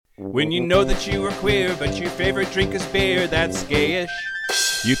When you know that you are queer, but your favorite drink is beer, that's gayish.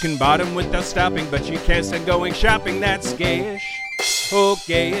 You can bottom without stopping, but you can't stand going shopping, that's gayish. Oh,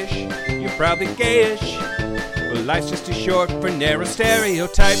 gayish, you're probably gayish. Well, life's just too short for narrow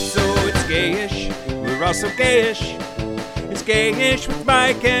stereotypes, so it's gayish. We're also gayish. It's Gayish with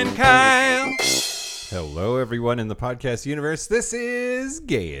Mike and Kyle. Hello, everyone in the podcast universe. This is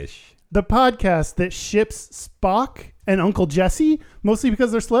Gayish, the podcast that ships Spock and Uncle Jesse, mostly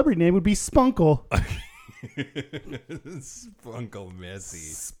because their celebrity name would be Spunkle. Spunkle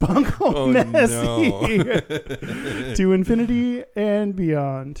Messy. Spunkle Messy. No. To infinity and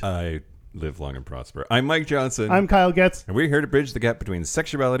beyond. I live long and prosper. I'm Mike Johnson. I'm Kyle Getz. And we're here to bridge the gap between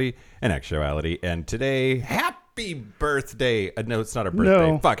sexuality and actuality. And today, happy birthday. No, it's not a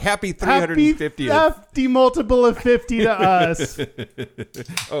birthday. No. Fuck. Happy 350th. Happy multiple of 50 to us.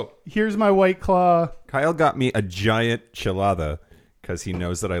 Oh. Here's my White Claw. Kyle got me a giant chilada because he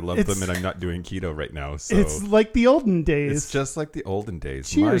knows that I love them and I'm not doing keto right now. So it's like the olden days. It's just like the olden days.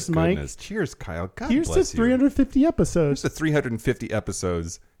 Cheers, My Mike. goodness. Cheers, Kyle. God Here's bless to 350 episodes. Here's to 350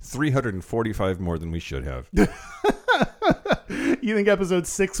 episodes. 345 more than we should have. You think episode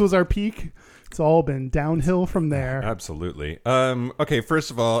 6 was our peak? It's all been downhill from there. Absolutely. Okay,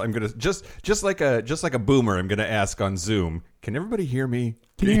 first of all, I'm gonna just like a boomer, I'm gonna ask on Zoom. Can everybody hear me?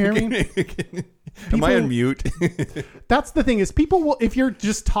 Can you hear me? Am I on mute? That's the thing is people will, if you're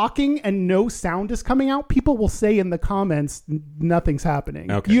just talking and no sound is coming out, people will say in the comments nothing's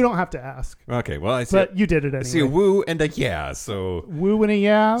happening. Okay. You don't have to ask. Okay, well I see. But you did it anyway. I see a woo and a yeah. So woo and a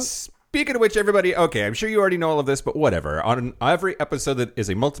yeah. Speaking of which, everybody, okay, I'm sure you already know all of this, but whatever. On every episode that is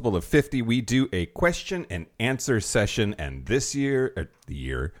a multiple of 50, we do a question and answer session, and this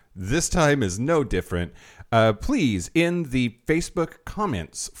time is no different. Please, in the Facebook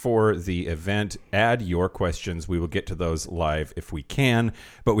comments for the event, add your questions. We will get to those live if we can,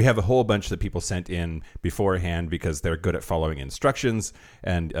 but we have a whole bunch that people sent in beforehand because they're good at following instructions,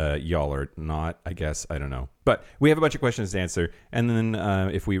 and y'all are not, I guess. I don't know. But we have a bunch of questions to answer, and then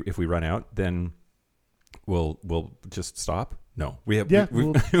if we run out, then we'll just stop. No, we have. Yeah,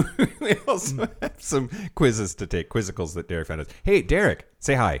 we also have some quizzes to take, quizzicals that Derek found us. Hey, Derek,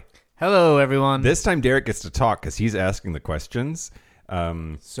 say hi. Hello, everyone. This time Derek gets to talk because he's asking the questions.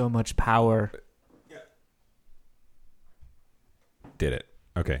 So much power. Did it?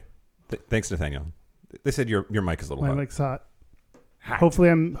 Okay. Thanks, Nathaniel. They said your mic is a little My hot. mic's hot. Hopefully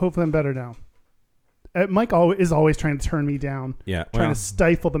I'm better now. Mike is always trying to turn me down. Yeah, trying to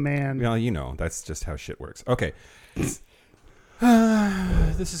stifle the man. Well, you know, that's just how shit works. Okay. This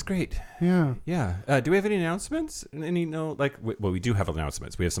is great. Yeah. Do we have any announcements? We do have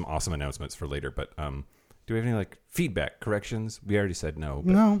announcements. We have some awesome announcements for later, but do we have any feedback, corrections? We already said no,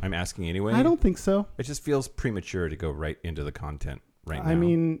 but no. I'm asking anyway. I don't think so. It just feels premature to go right into the content right now. I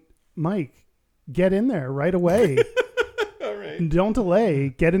mean, Mike, get in there right away. All right. Don't delay.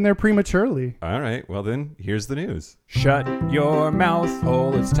 Get in there prematurely. All right. Well, then, here's the news. Shut your mouth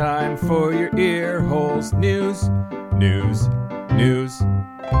hole. It's time for your ear holes. News.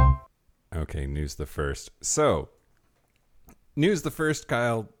 Okay, news the first. So, news the first,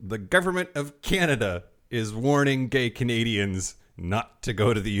 Kyle. The government of Canada is warning gay Canadians not to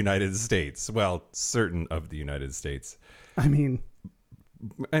go to the United States. Well, certain of the United States. I mean,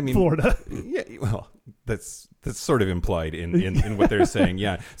 Florida. Yeah, well, that's sort of implied in what they're saying.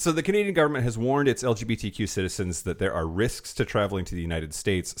 Yeah. So the Canadian government has warned its LGBTQ citizens that there are risks to traveling to the United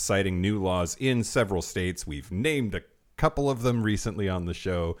States, citing new laws in several states. We've named a couple of them recently on the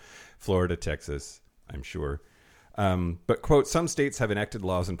show: Florida, Texas, I'm sure. But, quote, some states have enacted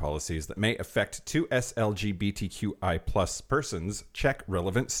laws and policies that may affect 2S LGBTQI plus persons. Check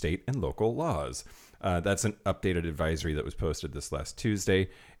relevant state and local laws. That's an updated advisory that was posted this last Tuesday.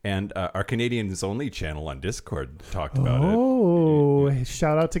 And our Canadians Only channel on Discord talked about it. Oh,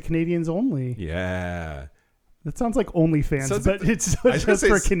 shout out to Canadians Only. Yeah. That sounds like OnlyFans, but it's just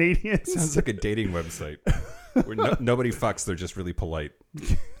for Canadians. Sounds like a dating website where nobody fucks. They're just really polite.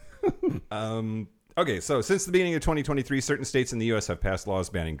 Okay, so since the beginning of 2023, certain states in the U.S. have passed laws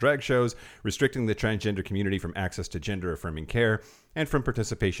banning drag shows, restricting the transgender community from access to gender-affirming care, and from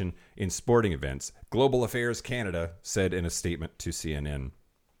participation in sporting events. Global Affairs Canada said in a statement to CNN.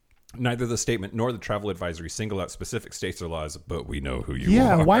 Neither the statement nor the travel advisory single out specific states or laws, but we know who you are.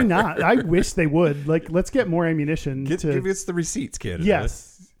 Yeah, why not? I wish they would. Let's get more ammunition. Give us the receipts, Canada.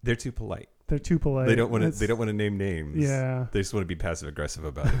 Yes. They're too polite. They're too polite. They don't want to name names. Yeah. They just want to be passive aggressive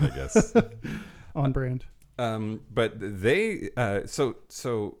about it, I guess. On brand. But they so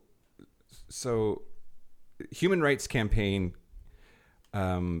Human Rights Campaign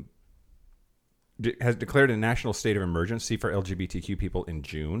has declared a national state of emergency for LGBTQ people in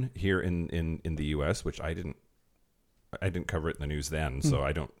June here in the U.S., which I didn't cover it in the news then, so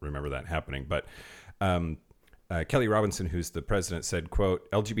I don't remember that happening. But Kelly Robinson, who's the president, said, quote,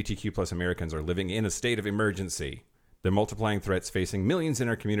 LGBTQ plus Americans are living in a state of emergency. The multiplying threats facing millions in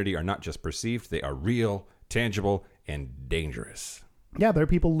our community are not just perceived, they are real, tangible, and dangerous. Yeah, there are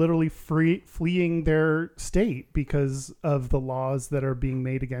people literally fleeing their state because of the laws that are being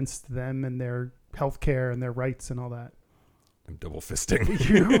made against them and their health care and their rights and all that. I'm double fisting.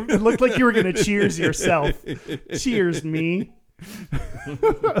 It looked like you were going to cheers yourself. Cheers me.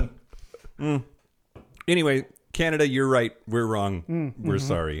 Anyway, Canada, you're right. We're wrong. We're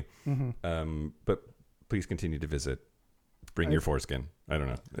sorry. But please continue to visit. Bring your foreskin. I don't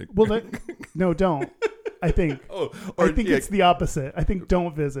know. Well, no, don't. I think. It's the opposite. I think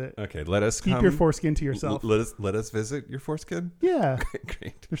don't visit. Okay, let us keep your foreskin to yourself. Let us visit your foreskin. Yeah. Okay,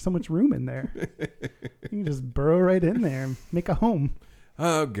 great. There's so much room in there. You can just burrow right in there and make a home.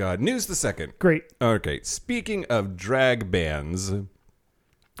 Oh God! News the second. Great. Okay. Speaking of drag bans,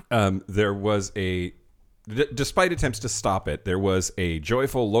 there was despite attempts to stop it, there was a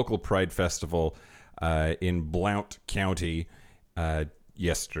joyful local pride festival in Blount County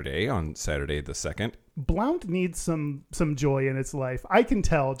yesterday on Saturday the 2nd. Blount needs some joy in its life. I can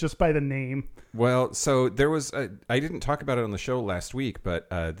tell just by the name. Well, so there was I didn't talk about it on the show last week, but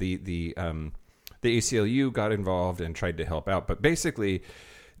the ACLU got involved and tried to help out. But basically,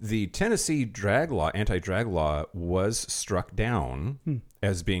 the Tennessee anti-drag law was struck down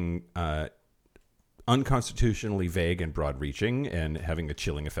as being unconstitutionally vague and broad-reaching and having a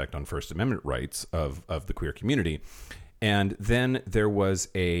chilling effect on First Amendment rights of the queer community. And then there was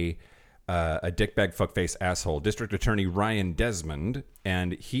a dickbag fuckface asshole, District Attorney Ryan Desmond,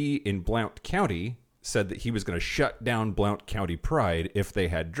 and he in Blount County said that he was going to shut down Blount County Pride if they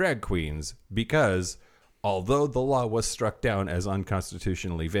had drag queens because although the law was struck down as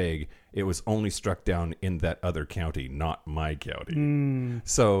unconstitutionally vague, it was only struck down in that other county, not my county.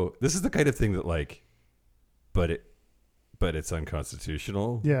 So this is the kind of thing that but it's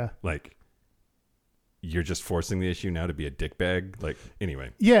unconstitutional. Yeah. You're just forcing the issue now to be a dickbag. Anyway.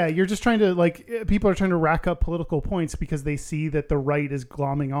 Yeah, you're just trying to people are trying to rack up political points because they see that the right is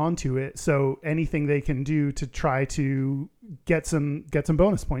glomming onto it. So anything they can do to try to get some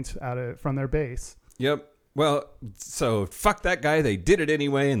bonus points out of it from their base. Yep. Well, so fuck that guy. They did it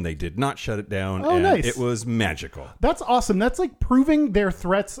anyway, and they did not shut it down. Oh, and nice. It was magical. That's awesome. That's proving their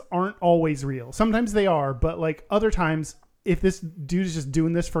threats aren't always real. Sometimes they are, but other times, if this dude is just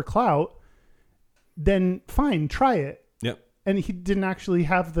doing this for clout, then fine, try it. Yep. And he didn't actually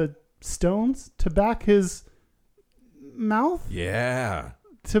have the stones to back his mouth? Yeah.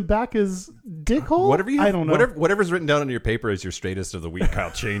 To back his dick hole? I don't know. Whatever's written down on your paper as your straightest of the week,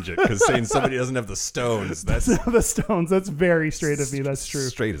 I'll change it. Because saying somebody doesn't have the stones, that's... the stones, that's very straight of me. That's true.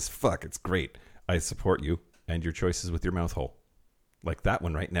 Straight as fuck. It's great. I support you and your choices with your mouth hole. Like that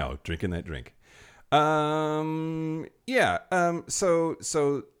one right now, drinking that drink.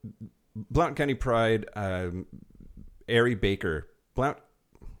 So Blount County Pride, Ari Baker, Blount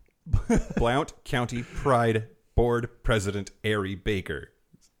County Pride Board President Ari Baker.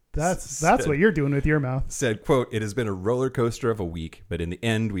 That's what you're doing with your mouth. Said, quote, "It has been a roller coaster of a week, but in the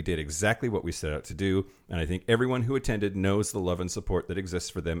end, we did exactly what we set out to do, and I think everyone who attended knows the love and support that exists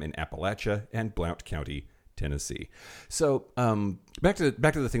for them in Appalachia and Blount County, Tennessee." So, back to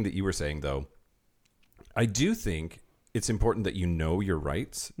the thing that you were saying, though. I do think it's important that you know your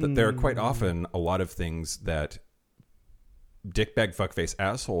rights. That there are quite often a lot of things that dickbag fuckface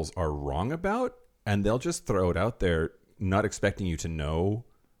assholes are wrong about, and they'll just throw it out there, not expecting you to know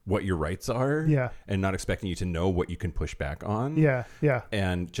what your rights are. Yeah. And not expecting you to know what you can push back on. Yeah. Yeah.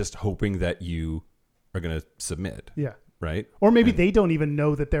 And just hoping that you are going to submit. Yeah. Right? Or maybe they don't even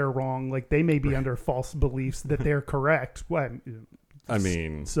know that they're wrong. They may be under false beliefs that they're correct. Well, I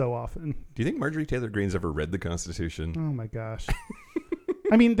mean, so often. Do you think Marjorie Taylor Greene's ever read the Constitution? Oh my gosh.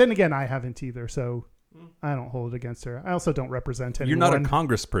 I mean, then again, I haven't either, so I don't hold it against her. I also don't represent anyone. You're not a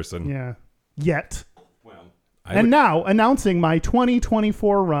congressperson. Yeah. Yet. Well, now announcing my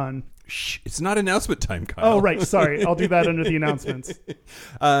 2024 run. Shh, it's not announcement time, Kyle. Oh, right. Sorry. I'll do that under the announcements.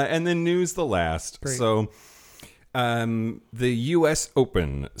 And then news the last. Great. So the U.S.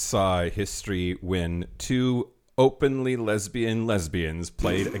 Open saw history when two openly lesbians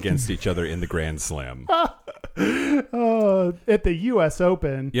played against each other in the Grand Slam. At the U.S.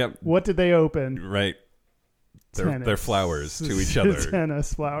 Open. Yep. What did they open? Right. Their flowers to each other.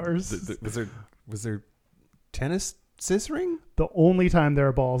 Tennis flowers. Was there tennis scissoring? The only time there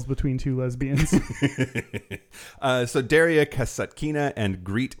are balls between two lesbians. So Daria Kasatkina and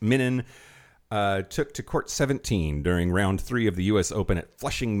Greet Minin took to court 17 during round 3 of the U.S. Open at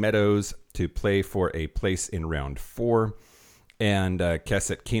Flushing Meadows to play for a place in round 4. And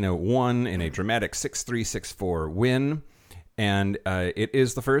Kasatkina won in a dramatic 6-3, 6-4 win. And it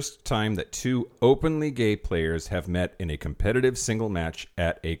is the first time that two openly gay players have met in a competitive single match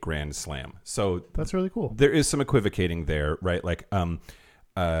at a Grand Slam. So that's really cool. There is some equivocating there, right? Like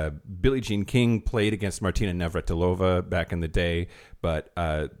Billie Jean King played against Martina Navratilova back in the day, but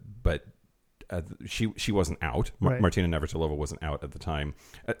she wasn't out. Right. Martina Navratilova wasn't out at the time.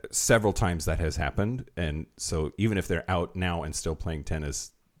 Several times that has happened, and so even if they're out now and still playing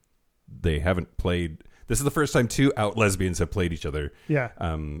tennis, they haven't played. This is the first time two out lesbians have played each other. Yeah.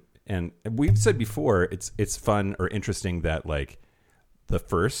 And we've said before, it's fun or interesting that like the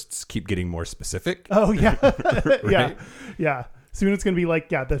firsts keep getting more specific. Oh yeah, right? yeah. Soon it's going to be like,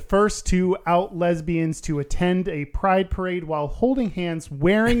 the first two out lesbians to attend a pride parade while holding hands,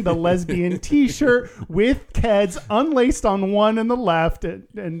 wearing the lesbian T-shirt with Keds unlaced on one and the left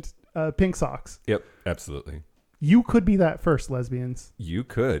and pink socks. Yep, absolutely. You could be that first, lesbians. You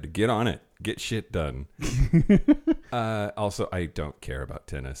could. Get on it. Get shit done. Also, I don't care about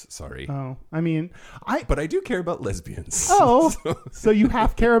tennis. Sorry. Oh, I mean, But I do care about lesbians. Oh, so you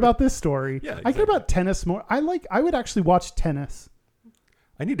half care about this story. Yeah, exactly. I care about tennis more. I would actually watch tennis.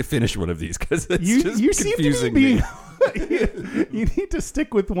 I need to finish one of these because it's You just seem confusing to be me. You need to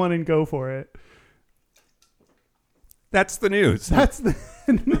stick with one and go for it. That's the news. That's the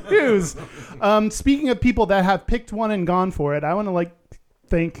news. Speaking of people that have picked one and gone for it, I want to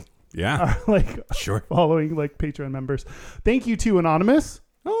thank Yeah. Sure. following Patreon members. Thank you to Anonymous.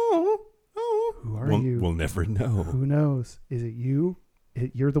 Oh. Who are you? We'll never know. Who knows? Is it you?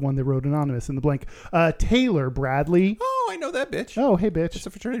 You're the one that wrote Anonymous in the blank. Taylor Bradley. Oh, I know that bitch. Oh, hey, bitch. It's a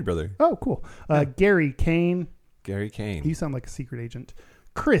fraternity brother. Oh, cool. Gary Kane. Gary Kane. You sound like a secret agent.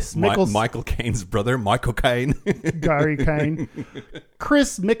 Chris Mickelson. Michael Caine's brother, Michael Caine. Gary Kane.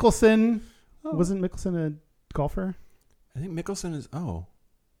 Chris Mickelson. Oh. Wasn't Mickelson a golfer? I think Mickelson is... Oh.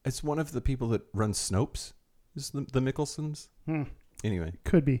 It's one of the people that runs Snopes. Is the Mickelsons? Anyway.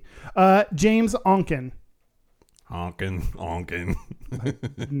 Could be. James Onken. Onken. I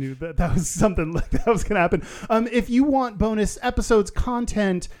knew that was something like that was going to happen. If you want bonus episodes,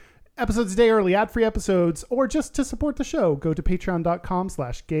 content, episodes a day early, ad-free episodes, or just to support the show, go to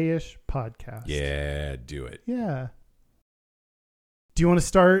patreon.com/gayish podcast. Yeah, do it. Yeah. Do you want to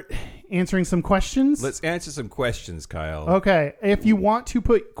start answering some questions? Let's answer some questions, Kyle. Okay. If you want to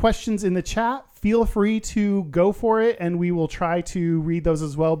put questions in the chat, feel free to go for it, and we will try to read those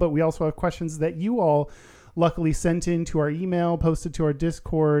as well. But we also have questions that you all luckily sent in to our email, posted to our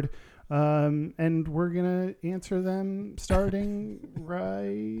Discord, and we're going to answer them starting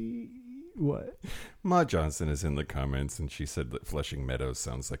right... What? Ma Johnson is in the comments, and she said that Flushing Meadows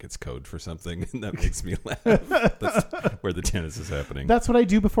sounds like it's code for something, and that makes me laugh. That's where the tennis is happening. That's what I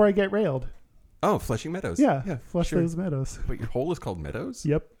do before I get railed. Oh, Flushing Meadows. Yeah, flush those meadows. Wait, your hole is called Meadows?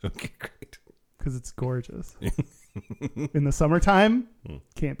 Yep. Okay, great. Because it's gorgeous. In the summertime,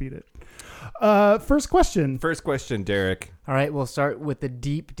 can't beat it. First question, Derek. All right, we'll start with the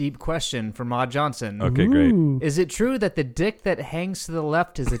deep question from Ma Johnson. Okay, great. Is it true that the dick that hangs to the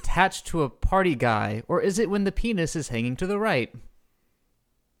left is attached to a party guy, or is it when the penis is hanging to the right?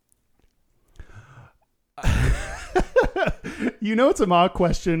 It's a Ma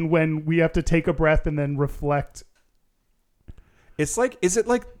question when we have to take a breath and then reflect. Is it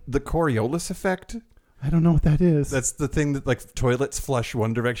like the Coriolis effect? I don't know what that is. That's the thing that toilets flush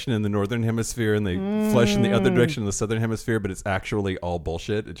one direction in the northern hemisphere and they flush in the other direction in the southern hemisphere, but it's actually all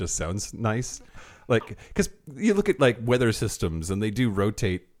bullshit. It just sounds nice. Because you look at weather systems and they do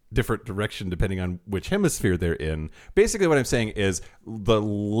rotate different direction depending on which hemisphere they're in. Basically what I'm saying is the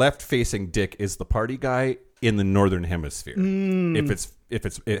left facing dick is the party guy in the northern hemisphere. If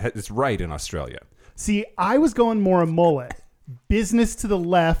it's right in Australia. See, I was going more a mullet. Business to the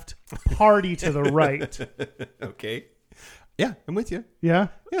left, party to the right. Okay. Yeah, I'm with you. Yeah?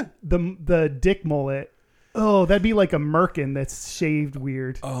 Yeah. The dick mullet. Oh, that'd be like a merkin that's shaved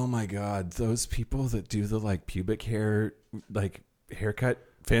weird. Oh my God. Those people that do the pubic hair, haircut,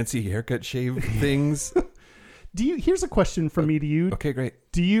 fancy haircut shave things. Here's a question from me to you. Okay, great.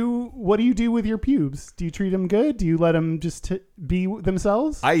 What do you do with your pubes? Do you treat them good? Do you let them just be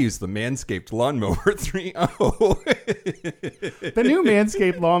themselves? I use the Manscaped Lawnmower 3.0. The new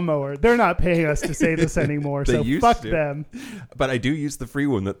Manscaped Lawnmower. They're not paying us to say this anymore, so fuck them. But I do use the free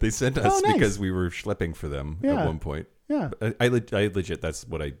one that they sent us nice. because we were schlepping for them at one point. Yeah. I legit, that's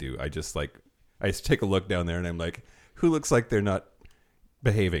what I do. I just I just take a look down there and I'm like, who looks like they're not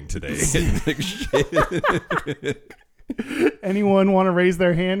behaving today? Anyone want to raise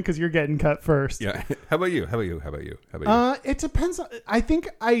their hand? Because you're getting cut first. Yeah. How about you? How about you? How about you? How about you? It depends. I think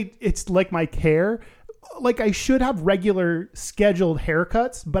it's like my hair. Like I should have regular scheduled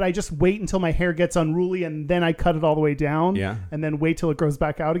haircuts, but I just wait until my hair gets unruly and then I cut it all the way down. Yeah. And then wait till it grows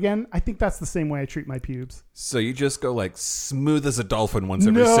back out again. I think that's the same way I treat my pubes. So you just go like smooth as a dolphin once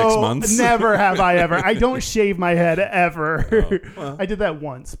every 6 months? Never have I ever. I don't shave my head ever. Oh, well. I did that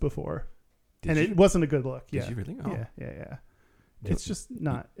once before. Did you? It wasn't a good look. Did you really? Oh. Yeah. It's just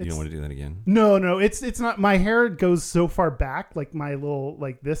not. You don't want to do that again? No. It's not. My hair goes so far back, like my little,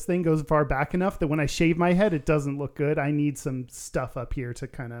 like this thing goes far back enough that when I shave my head, it doesn't look good. I need some stuff up here to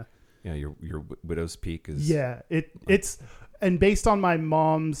kind of. Yeah, your widow's peak is. Yeah, it's, and based on my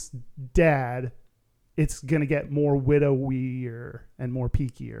mom's dad, it's gonna get more widowier and more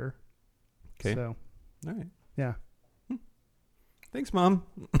peakier. Okay. So, all right. Yeah. Thanks, Mom.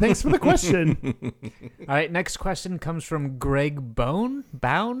 Thanks for the question. All right, next question comes from Greg Bone.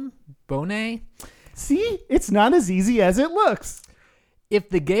 See, it's not as easy as it looks. If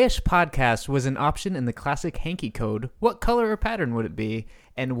the Gayish podcast was an option in the classic hanky code, what color or pattern would it be?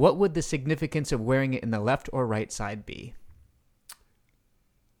 And what would the significance of wearing it in the left or right side be?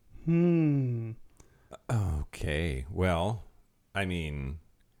 Okay. Well, I mean,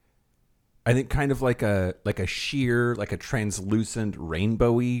 I think kind of like a sheer, like a translucent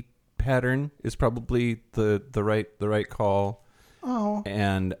rainbowy pattern is probably the right call. Oh.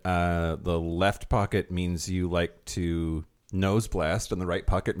 And the left pocket means you like to nose blast, and the right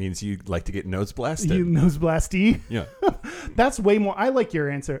pocket means you like to get nose blasted. You nose blasty. Yeah. That's way more. I like your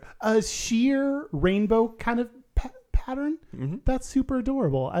answer. A sheer rainbow kind of pattern. Mm-hmm. That's super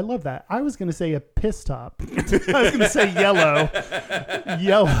adorable. I love that. I was going to say a piss top. I was going to say yellow.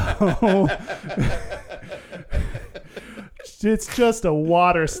 Yellow. It's just a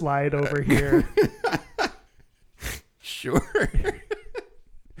water slide over here. Sure.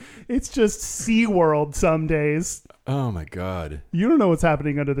 It's just SeaWorld some days. Oh my God. You don't know what's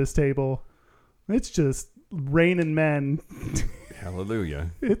happening under this table. It's just raining men.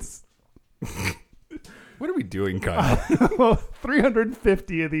 Hallelujah. It's What are we doing, Kyle? well,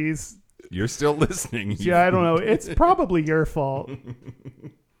 350 of these. You're still listening. Yeah, I don't know. It's probably your fault.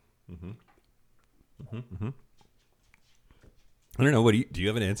 I don't know. What do you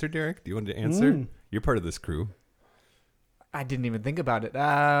have an answer, Derek? Do you want to answer? You're part of this crew. I didn't even think about it.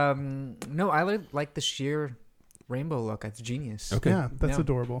 No, I like the sheer rainbow look. That's genius. Okay. Yeah, that's Yeah.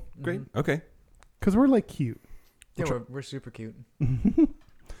 adorable. Great. Okay. Because we're like cute. Yeah, we're super cute.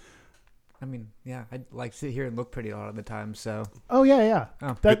 I mean, yeah, I like sit here and look pretty a lot of the time. So Oh, yeah.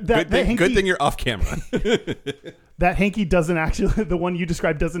 Oh. That hanky, Good thing you're off camera. that hanky doesn't actually, the one you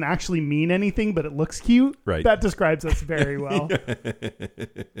described doesn't actually mean anything, but it looks cute. Right. That describes us very well.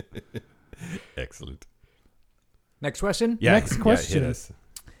 Excellent. next question. Yeah. Next question. Hit us.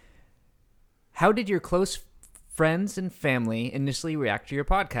 How did your close friends and family initially react to your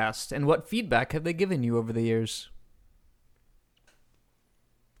podcast, and what feedback have they given you over the years?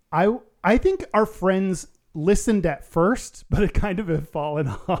 I think our friends listened at first, but it kind of have fallen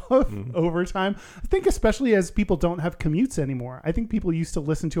off over time. I think especially as people don't have commutes anymore. I think people used to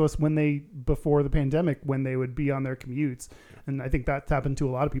listen to us before the pandemic, when they would be on their commutes. And I think that's happened to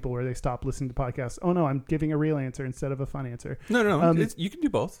a lot of people where they stop listening to podcasts. Oh no, I'm giving a real answer instead of a fun answer. No. You can do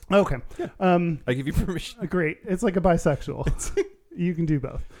both. Okay. Yeah. I give you permission. Great. It's like a bisexual. You can do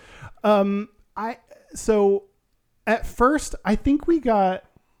both. So at first I think we got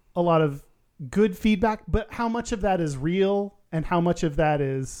a lot of good feedback, but how much of that is real and how much of that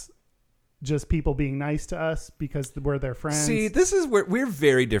is just people being nice to us because we're their friends? See, this is where we're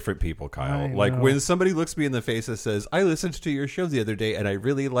very different people, Kyle. I Like know. when somebody looks me in the face and says, "I listened to your show the other day and I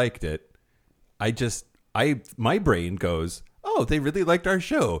really liked it," my brain goes, "Oh, they really liked our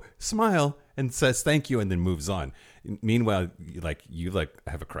show." Smile and says thank you and then moves on. Meanwhile, you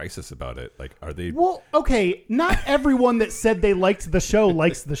have a crisis about it. Like, are they okay, not everyone that said they liked the show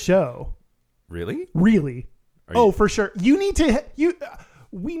likes the show. really? Really? You- For sure.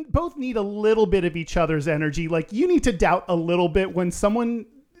 We both need a little bit of each other's energy. Like, you need to doubt a little bit when someone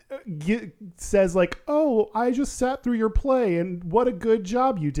says like, "Oh, I just sat through your play and what a good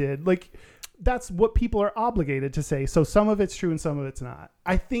job you did." Like, that's what people are obligated to say. So some of it's true and some of it's not.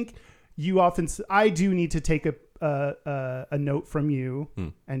 I think I do need to take a note from you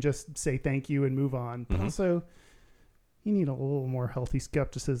and just say thank you and move on. But also, you need a little more healthy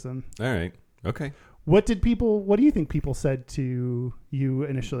skepticism. All right. Okay. What do you think people said to you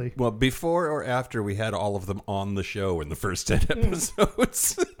initially? Well, before or after we had all of them on the show in the first 10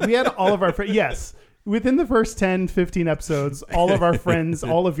 episodes? We had all of our friends. Yes. Within the first 10, 15 episodes, all of our friends,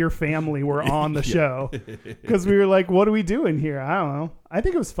 all of your family were on the show because we were like, what are we doing here? I don't know. I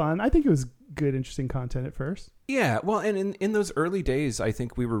think it was fun. I think it was good, interesting content at first. Yeah. Well, and in those early days, I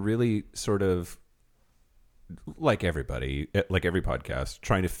think we were really sort of like everybody, like every podcast,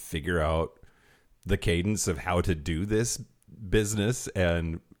 trying to figure out the cadence of how to do this business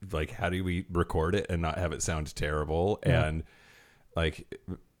and like, how do we record it and not have it sound terrible? Yeah. And like,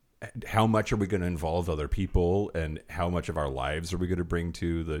 how much are we going to involve other people and how much of our lives are we going to bring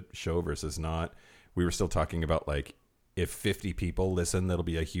to the show versus not? We were still talking about like, if 50 people listen, that'll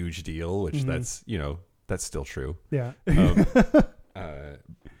be a huge deal, which that's still true. Yeah.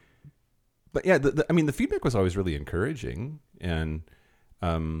 But yeah, I mean, the feedback was always really encouraging, and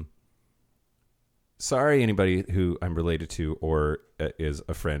sorry, anybody who I'm related to or is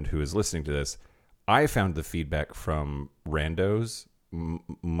a friend who is listening to this, I found the feedback from randos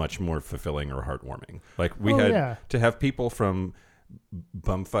much more fulfilling or heartwarming. Like we had to have people from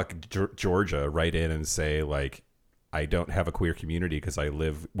bumfuck Georgia write in and say like, I don't have a queer community because I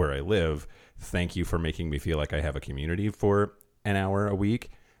live where I live. Thank you for making me feel like I have a community for an hour a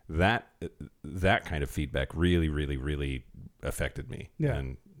week. That kind of feedback really, really, really affected me. Yeah.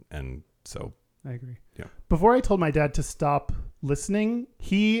 And so I agree. Yeah. Before I told my dad to stop listening,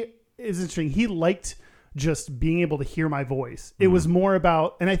 he is interesting. He liked just being able to hear my voice. It was more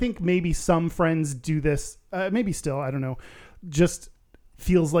about, and I think maybe some friends do this, maybe still, I don't know, just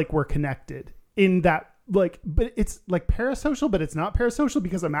feels like we're connected in that, like, but it's like parasocial, but it's not parasocial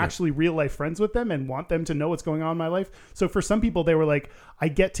because I'm actually real life friends with them and want them to know what's going on in my life. So for some people, they were like, I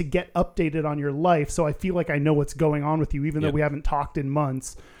get to get updated on your life. So I feel like I know what's going on with you, even though we haven't talked in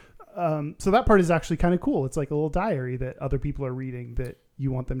months. So that part is actually kind of cool. It's like a little diary that other people are reading that you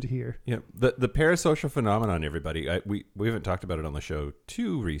want them to hear. Yeah, the parasocial phenomenon, everybody. We haven't talked about it on the show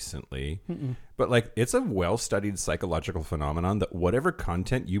too recently, but like it's a well-studied psychological phenomenon that whatever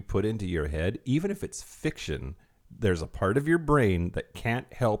content you put into your head, even if it's fiction, there's a part of your brain that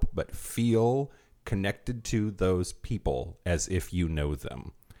can't help but feel connected to those people as if you know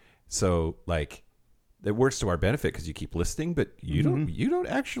them. So like, it works to our benefit because you keep listening, but you don't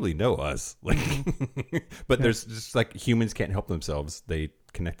actually know us. Like, but there's just like humans can't help themselves; they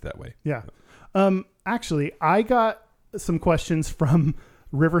connect that way. Yeah. Actually, I got some questions from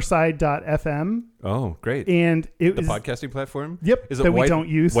Riverside.fm. Oh, great! And it the was podcasting platform. Yep. Is it that we don't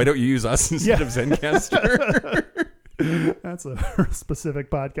use. Why don't you use us instead of Zencaster? That's a specific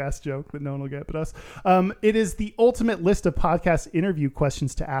podcast joke that no one will get but us. It is the ultimate list of podcast interview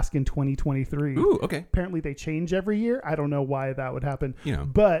questions to ask in 2023. Ooh, okay. Apparently they change every year. I don't know why that would happen. You know.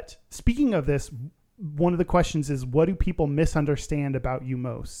 But speaking of this, one of the questions is, what do people misunderstand about you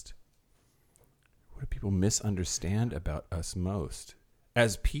most? What do people misunderstand about us most?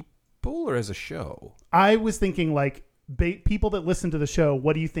 As people or as a show? I was thinking like, people that listen to the show,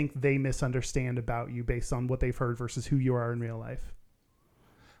 what do you think they misunderstand about you based on what they've heard versus who you are in real life?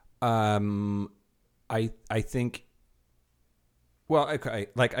 I think, well,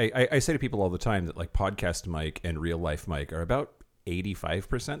 I say to people all the time that like podcast Mike and real life Mike are about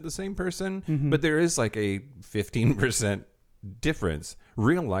 85% the same person, but there is like a 15% difference.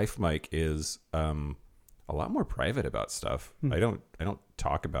 Real life Mike is a lot more private about stuff. I don't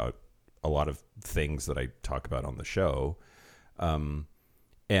talk about a lot of things that I talk about on the show.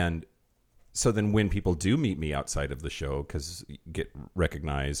 And so then when people do meet me outside of the show, because get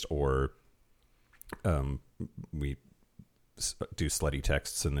recognized or we do slutty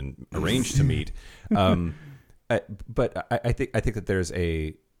texts and then arrange to meet. But I think that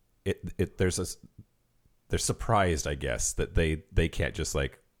they're surprised, I guess, that they can't just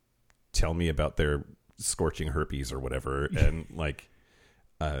like tell me about their scorching herpes or whatever. And like,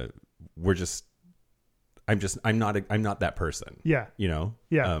 I'm not that person. Yeah. You know?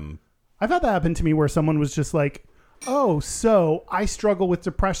 Yeah. I've had that happen to me where someone was just like, oh, so I struggle with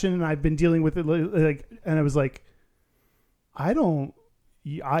depression and I've been dealing with it. Like, and I was like, I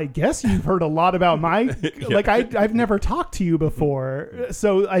guess you've heard a lot about my, like, I've never talked to you before.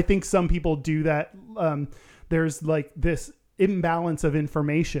 So I think some people do that. There's like this imbalance of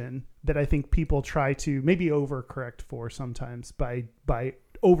information that I think people try to maybe overcorrect for sometimes by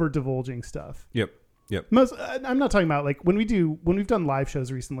over divulging stuff. Yep. I'm not talking about like when we've done live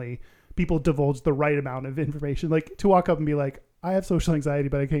shows recently, people divulge the right amount of information, like to walk up and be like, I have social anxiety,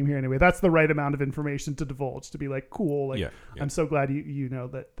 but I came here anyway. That's the right amount of information to divulge, to be like, cool. Like, I'm so glad you know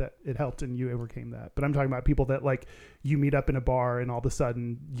that it helped and you overcame that. But I'm talking about people that like you meet up in a bar and all of a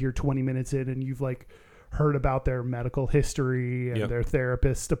sudden you're 20 minutes in and you've like heard about their medical history and their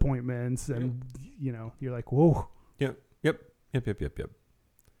therapist appointments. And, you know, you're like, whoa. Yep.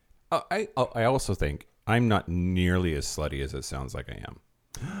 I also think I'm not nearly as slutty as it sounds like I am.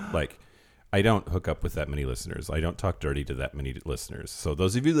 Like, I don't hook up with that many listeners. I don't talk dirty to that many listeners. So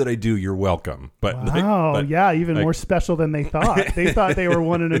those of you that I do, you're welcome. But wow, like, even more special than they thought. They thought they were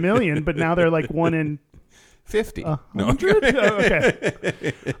 1 in a million, but now they're like 1 in 50. 100? Oh,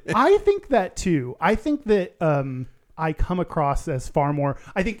 okay. I think that too. I think that I come across as far more.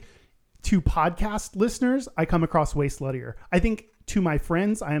 I think to podcast listeners, I come across way sluttier. I think to my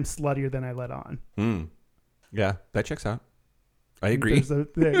friends, I am sluttier than I let on. Yeah, that checks out. I agree.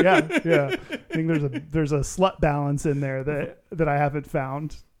 Yeah. I think there's a slut balance in there that I haven't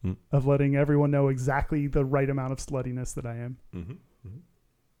found of letting everyone know exactly the right amount of sluttiness that I am. Mm-hmm. Mm-hmm.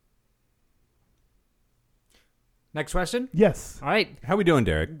 Next question. Yes. All right. How we doing,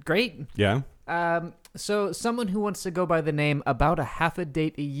 Derek? Great. Yeah. So someone who wants to go by the name about a half a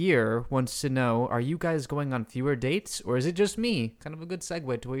date a year wants to know, are you guys going on fewer dates or is it just me? Kind of a good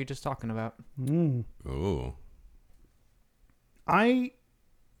segue to what you're just talking about. Ooh.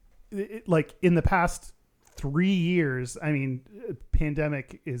 Like in the past 3 years, I mean,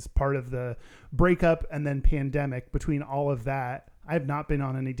 pandemic is part of the breakup and then pandemic. Between all of that, I have not been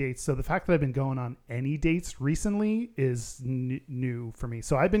on any dates. So the fact that I've been going on any dates recently is new for me.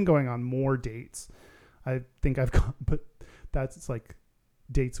 So I've been going on more dates. I think I've gone, but that's like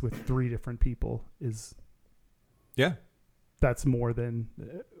dates with 3 different people is. Yeah. That's more than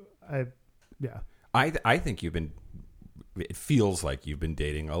I think it feels like you've been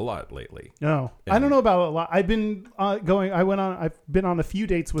dating a lot lately. No, I don't know about a lot. I've been I've been on a few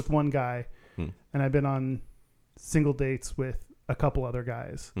dates with one guy and I've been on single dates with a couple other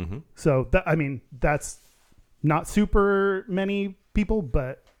guys. Mm-hmm. So that's not super many people,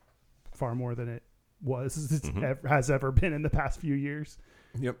 but far more than it has ever been in the past few years.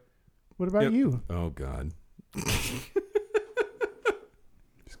 Yep. What about you? Oh God.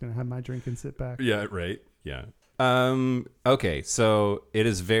 Just going to have my drink and sit back. Yeah. Right. Yeah. Okay, so it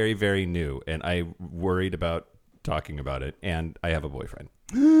is very, very new, and I'm worried about talking about it, and I have a boyfriend.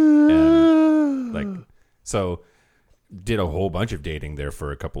 And so did a whole bunch of dating there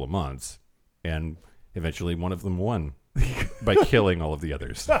for a couple of months, and eventually one of them won by killing all of the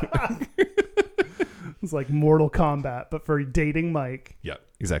others. It's like Mortal Kombat, but for dating Mike. Yeah,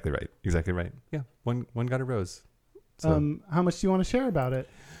 exactly right. Yeah, one got a rose. So. How much do you want to share about it?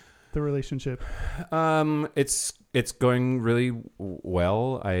 The relationship? It's going really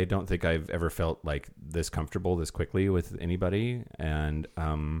well. I don't think I've ever felt like this comfortable this quickly with anybody, and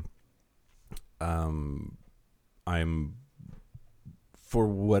I'm, for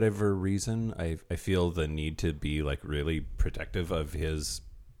whatever reason, I feel the need to be like really protective of his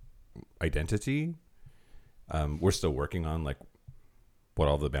identity. We're still working on like what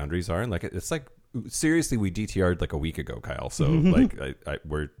all the boundaries are, and like it's like seriously, we DTR'd like a week ago, Kyle. So like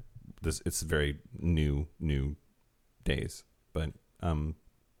it's very new days, but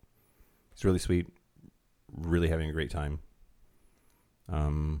it's really sweet, really having a great time.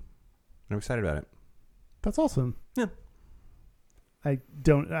 I'm excited about it. That's awesome. Yeah. I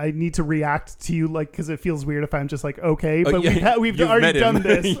need to react to you like, because it feels weird if I'm just like, okay, but we've already done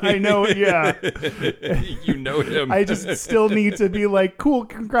this. I know. Yeah. You know him. I just still need to be like, cool,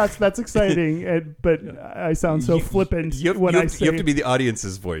 congrats. That's exciting. But I sound so flippant when I say. You have to be the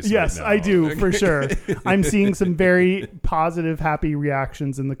audience's voice. Yes, right now. I do, for sure. I'm seeing some very positive, happy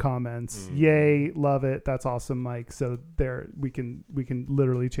reactions in the comments. Yay. Love it. That's awesome, Mike. So there we can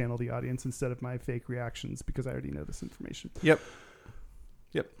literally channel the audience instead of my fake reactions because I already know this information. Yep.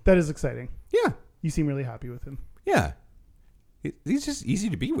 That is exciting. Yeah. You seem really happy with him. Yeah. He's just easy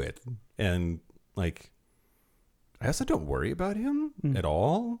to be with. And like, I also don't worry about him at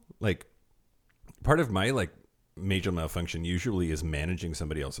all. Like, part of my like major malfunction usually is managing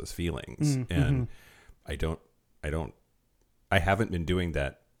somebody else's feelings. And I haven't been doing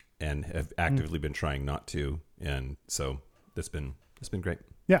that and have actively been trying not to. And so it's been great.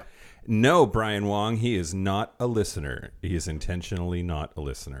 Yeah. No, Brian Wong, he is not a listener. He is intentionally not a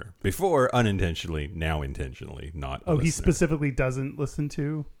listener. Before, unintentionally, now intentionally not a listener. He specifically doesn't listen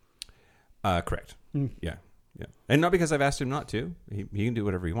to? Correct. Yeah. And not because I've asked him not to. He can do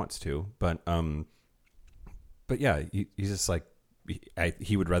whatever he wants to. But yeah, he's just like,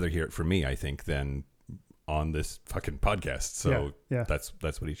 he would rather hear it from me, I think, than on this fucking podcast. So yeah. That's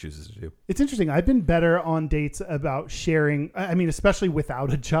what he chooses to do. It's interesting. I've been better on dates about sharing. I mean, especially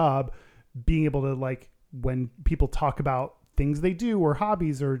without a job, being able to like when people talk about things they do or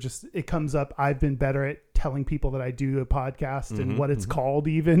hobbies or just it comes up. I've been better at telling people that I do a podcast and what it's called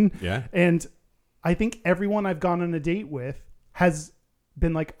even. Yeah. And I think everyone I've gone on a date with has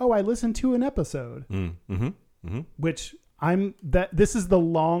been like, oh, I listened to an episode, which This is the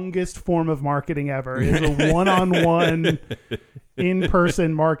longest form of marketing ever. Is a one-on-one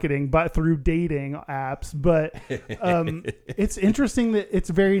in-person marketing, but through dating apps. But it's interesting that it's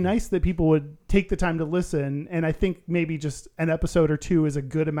very nice that people would take the time to listen. And I think maybe just an episode or two is a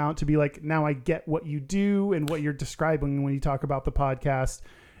good amount to be like, now I get what you do and what you're describing when you talk about the podcast,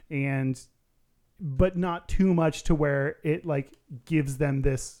 but not too much to where it like gives them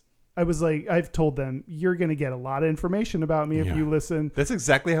this. I was like, I've told them, you're going to get a lot of information about me if you listen. That's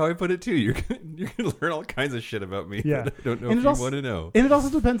exactly how I put it too. You're gonna learn all kinds of shit about me that I don't know if you want to know. And it also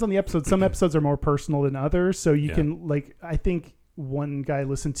depends on the episode. Some episodes are more personal than others. So you can like, I think one guy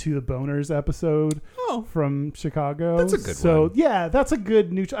listened to the Boners episode from Chicago. That's a good one. So yeah, that's a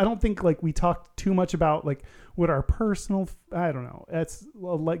good neutral. I don't think like we talked too much about like what our personal, I don't know. That's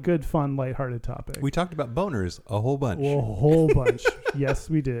a good, fun, lighthearted topic. We talked about boners a whole bunch. A whole bunch. Yes,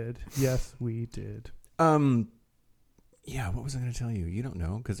 we did. Yes, we did. Yeah, what was I going to tell you? You don't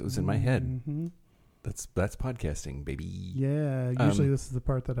know because it was in my head. Mm-hmm. That's podcasting, baby. Yeah, usually this is the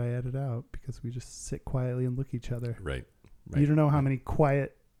part that I edit out because we just sit quietly and look at each other. Right. You don't know how many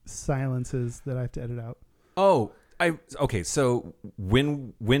quiet silences that I have to edit out. Oh, okay. So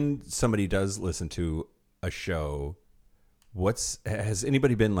when somebody does listen to a show, has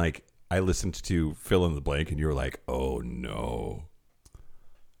anybody been like, I listened to fill in the blank and you were like, oh no?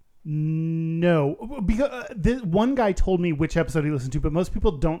 No, because one guy told me which episode he listened to, but most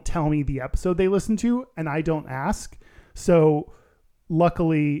people don't tell me the episode they listen to, and I don't ask. So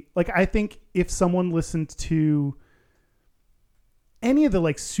luckily, like, I think if someone listened to any of the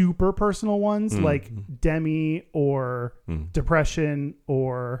like super personal ones, like Demi or depression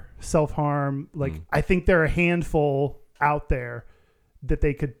or self-harm, like I think there are a handful out there that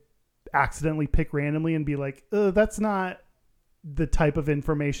they could accidentally pick randomly and be like, that's not the type of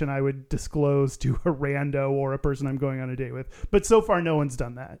information I would disclose to a rando or a person I'm going on a date with. But so far, no one's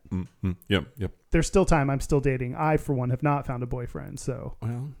done that. Mm-hmm. Yep. There's still time. I'm still dating. I, for one, have not found a boyfriend. So,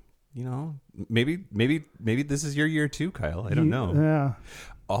 well, you know, maybe this is your year too, Kyle. I don't know. Yeah.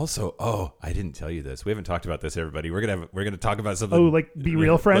 Also, I didn't tell you this. We haven't talked about this, everybody. We're gonna talk about something. Oh, like be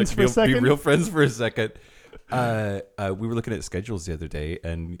real friends for a second. Be real friends for a second. We were looking at schedules the other day,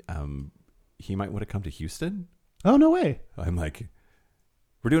 and he might want to come to Houston. Oh, no way. I'm like,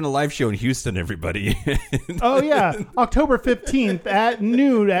 we're doing a live show in Houston, everybody. Oh, yeah. October 15th at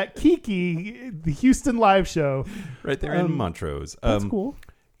noon at Kiki, the Houston live show. Right there in Montrose. That's cool.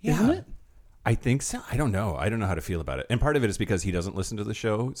 Yeah. Isn't it? I think so. I don't know how to feel about it. And part of it is because he doesn't listen to the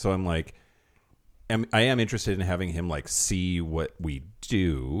show. So I'm like, I am interested in having him like see what we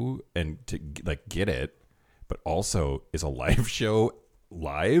do and to like get it. But also, is a live show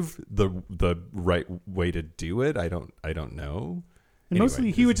the right way to do it? I don't know. And anyway,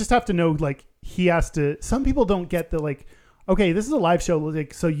 mostly he would just have to know, like, he has to, some people don't get the, like, okay, this is a live show,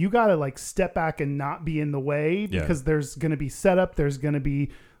 like, so you got to like step back and not be in the way because there's going to be setup. There's going to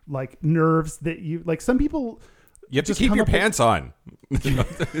be like nerves that you, like, some people. You have to keep your pants on.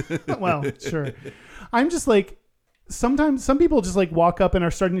 Well, sure. I'm just like, sometimes some people just like walk up and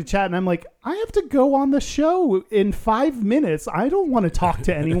are starting to chat and I'm like, I have to go on the show in 5 minutes. I don't want to talk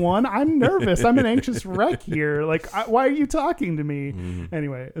to anyone. I'm nervous. I'm an anxious wreck here. Like, why are you talking to me? Mm-hmm.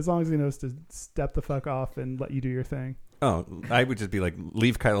 Anyway, as long as he knows to step the fuck off and let you do your thing. Oh, I would just be like,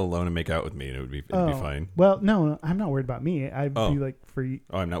 leave Kyle alone and make out with me, and it'd be fine. Well, no, I'm not worried about me. I'd be like, for you.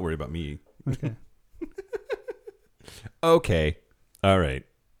 Oh, I'm not worried about me. Okay. Okay. All right.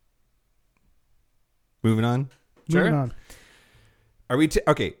 Moving on. Sure. Moving on. Are we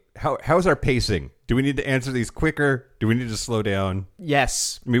okay? How's our pacing? Do we need to answer these quicker? Do we need to slow down?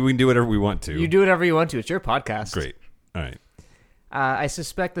 Yes. I mean, we can do whatever we want to. You do whatever you want to. It's your podcast. Great. All right. I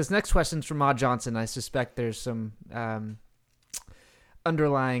suspect this next question's from Maud Johnson. I suspect there's some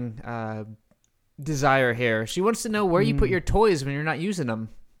underlying desire here. She wants to know where you put your toys when you're not using them.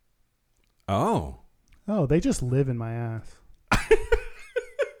 Oh, they just live in my ass.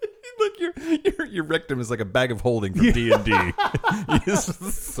 Look, your rectum is like a bag of holding from D&D. You just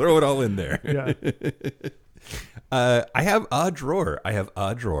throw it all in there. Yeah. I have a drawer.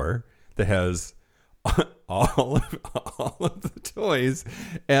 That has all of the toys,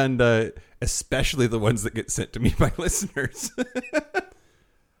 and especially the ones that get sent to me by listeners.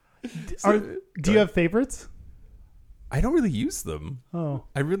 Do you have favorites? I don't really use them. Oh,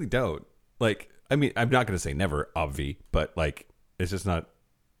 I really don't. Like, I mean, I'm not going to say never, obvi, but like, it's just not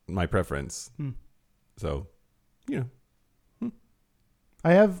my preference. So, you know.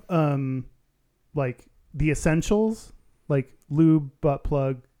 I have like the essentials, like lube, butt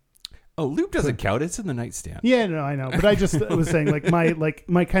plug. Oh, lube doesn't count. It's in the nightstand. Yeah, no, I know. But I just was saying, like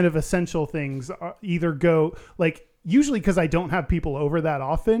my kind of essential things are either go like usually because I don't have people over that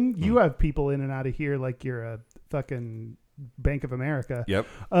often, you have people in and out of here like you're a fucking Bank of America. Yep.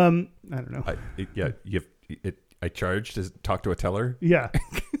 I don't know. I charge to talk to a teller. Yeah.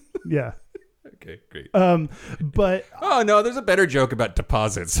 Yeah. Okay, great. But oh no, there's a better joke about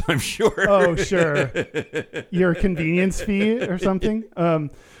deposits, I'm sure. Oh, sure. Your convenience fee or something.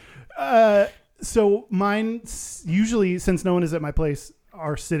 So mine usually, since no one is at my place,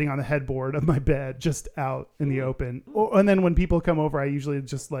 are sitting on the headboard of my bed, just out in the open. And then when people come over, I usually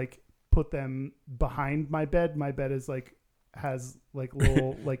just like put them behind my bed. My bed is like has like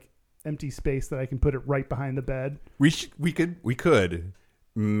little like empty space that I can put it right behind the bed. We could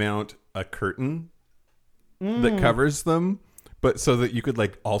mount a curtain that covers them, but so that you could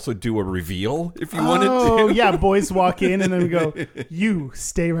like also do a reveal if you wanted to. Oh yeah, boys walk in and then we go, you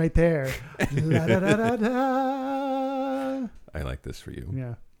stay right there. La, da, da, da, da. I like this for you.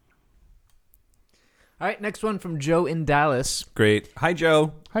 Yeah. All right, next one from Joe in Dallas. Great. Hi,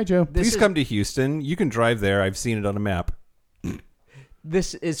 Joe. Hi, Joe. Please come to Houston. You can drive there. I've seen it on a map.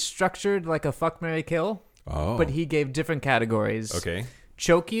 This is structured like a fuck, marry, kill. Oh. But he gave different categories. Okay.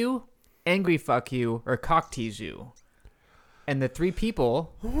 Choke you, angry fuck you, or cock tease you. And the three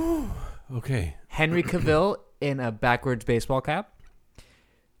people. Okay. Henry Cavill in a backwards baseball cap.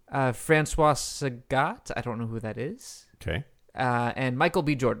 Francois Sagat. I don't know who that is. Okay. And Michael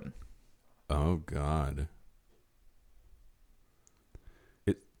B. Jordan. Oh, God.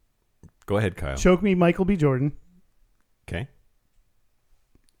 Go ahead, Kyle. Choke me, Michael B. Jordan. Okay.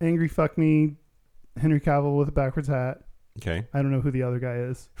 Angry fuck me, Henry Cavill with a backwards hat. Okay. I don't know who the other guy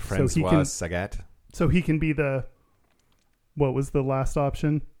is. Francois Sagat. So he can be the... What was the last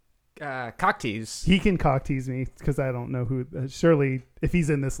option? Cock tease. He can cock tease me because I don't know who... surely, if he's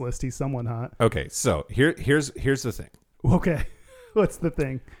in this list, he's someone hot. Okay, so here's the thing. Okay. What's the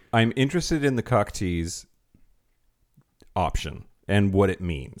thing? I'm interested in the cock tease option and what it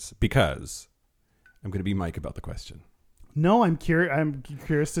means because I'm going to be Mike about the question. No, I'm curious. I'm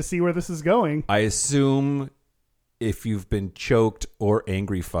curious to see where this is going. I assume if you've been choked or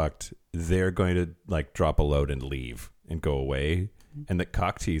angry fucked, they're going to like drop a load and leave and go away. And that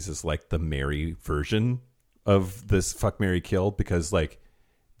cock tease is like the merry version of this fuck, marry, kill because like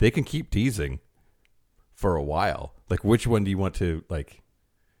they can keep teasing for a while. Like which one do you want to like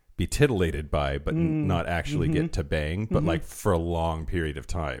be titillated by but not actually get to bang, but like for a long period of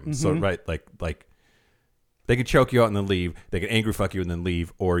time. So right, like they can choke you out and then leave. They can angry fuck you and then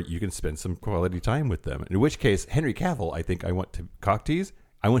leave, or you can spend some quality time with them. In which case, Henry Cavill, I think I want to cock tease.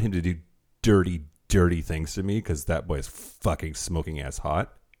 I want him to do dirty, dirty things to me because that boy is fucking smoking ass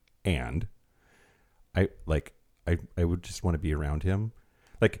hot. And I would just want to be around him.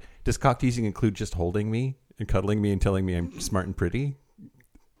 Like, does cock teasing include just holding me and cuddling me and telling me I'm smart and pretty?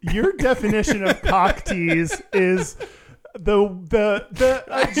 Your definition of cock tease is the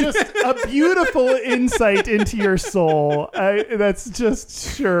just a beautiful insight into your soul. That's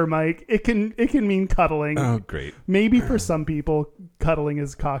just sure, Mike. It can mean cuddling. Oh, great. Maybe for some people, cuddling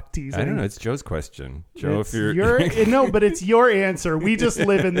is cock teasing. I don't know. It's Joe's question, Joe. It's if you're no, but it's your answer. We just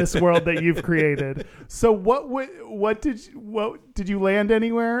live in this world that you've created. So what did you land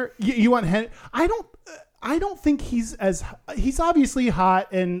anywhere? You want I don't think he's obviously hot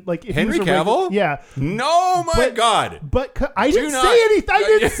and like if Henry he was Cavill? Yeah. No, my God. But I didn't say anything. I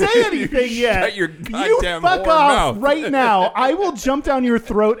didn't say anything yet. Shut your You goddamn fuck whore off mouth. right now. I will jump down your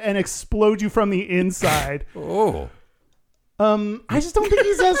throat and explode you from the inside. Oh. I just don't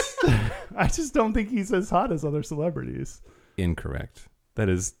think he's as hot as other celebrities. Incorrect. That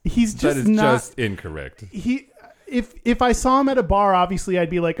is not just incorrect. If I saw him at a bar, obviously I'd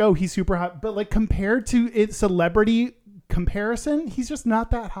be like, oh, he's super hot. But like compared to its celebrity comparison, he's just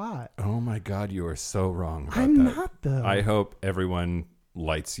not that hot. Oh my God, you are so wrong about I'm that. not though. I hope everyone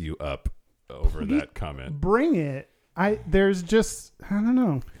lights you up over that comment. Bring it. I don't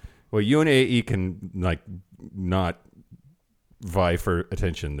know. Well, you and AE can like not vie for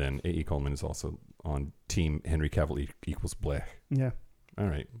attention then. AE Coleman is also on team Henry Cavill equals bleh. Yeah. All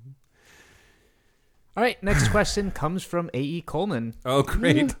right. All right, next question comes from A.E. Coleman. Oh,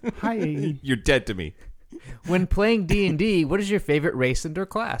 great. Hi, AE. You're dead to me. When playing D&D, what is your favorite race and or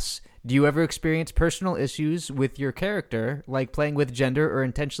class? Do you ever experience personal issues with your character, like playing with gender or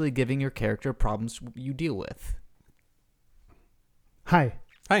intentionally giving your character problems you deal with? Hi.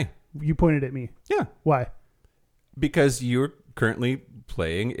 You pointed at me. Yeah. Why? Because you're currently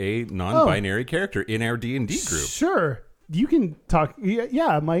playing a non-binary character in our D&D group. Sure. You can talk.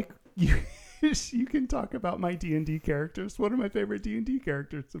 Yeah, Mike. You can talk about my D&D characters. What are my favorite D&D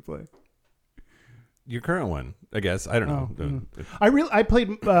characters to play? your current one, I guess. I don't know. I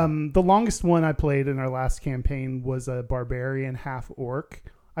played the longest one I played in our last campaign was a barbarian half orc.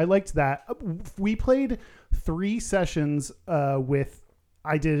 I liked that. We played 3 sessions with.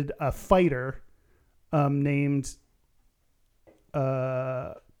 I did a fighter named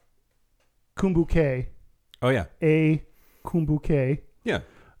Kumbuke. Oh yeah, a Kumbuke. Yeah.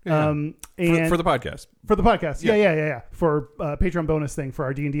 And for the podcast. For the podcast. Yeah. For Patreon bonus thing for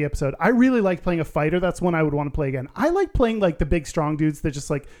our D&D episode. I really like playing a fighter. That's one I would want to play again. I like playing like the big strong dudes that just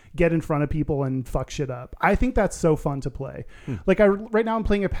like get in front of people and fuck shit up. I think that's so fun to play. Like right now I'm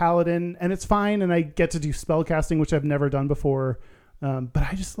playing a paladin and it's fine and I get to do spell casting, which I've never done before. But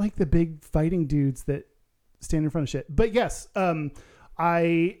I just like the big fighting dudes that stand in front of shit. But yes,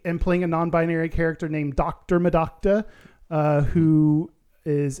 I am playing a non-binary character named Dr. Madocta, who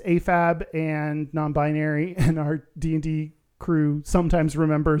is AFAB and non-binary, and our D&D crew sometimes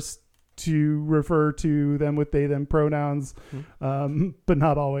remembers to refer to them with they them pronouns, but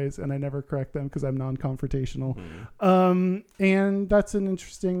not always, and I never correct them because I'm non-confrontational. And that's an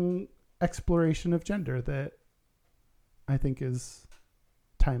interesting exploration of gender that I think is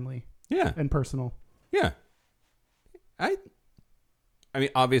timely and personal. I mean,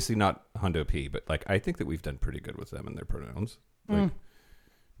 obviously not Hundo P, but like I think that we've done pretty good with them and their pronouns. Like,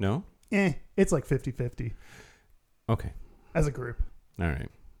 no? It's like 50-50. Okay. As a group. All right.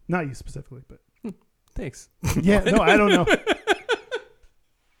 Not you specifically, but thanks. Yeah, no, I don't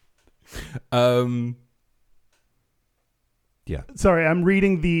know. Yeah. Sorry, I'm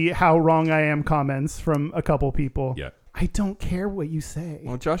reading the how wrong I am comments from a couple people. Yeah. I don't care what you say.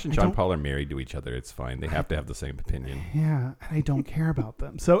 Well, Josh and John Paul are married to each other. It's fine. They have to have the same opinion. Yeah, I don't care about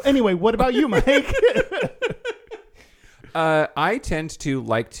them. So anyway, what about you, Mike? I tend to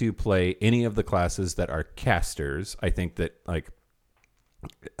like to play any of the classes that are casters. I think that like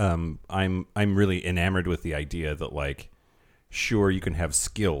I'm really enamored with the idea that like sure you can have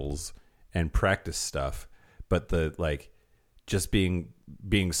skills and practice stuff, but the like just being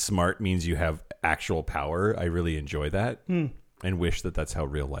smart means you have actual power. I really enjoy that and wish that that's how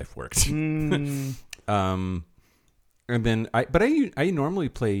real life works. And then I normally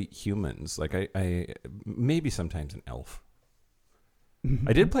play humans. Like I maybe sometimes an elf.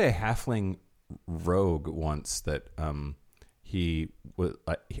 I did play a halfling rogue once that he was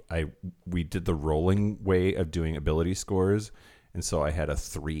we did the rolling way of doing ability scores, and so I had a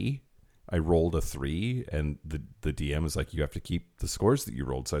 3. I rolled a 3, and the DM was like, you have to keep the scores that you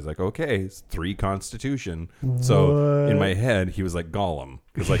rolled. So I was like, okay, it's 3 Constitution. What? So in my head, he was like Gollum,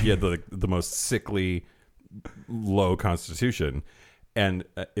 because like he had the most sickly low Constitution. And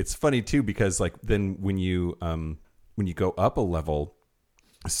it's funny too, because like then when you go up a level,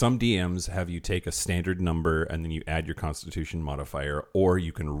 some DMs have you take a standard number and then you add your Constitution modifier, or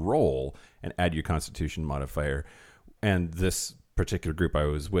you can roll and add your Constitution modifier. And this particular group I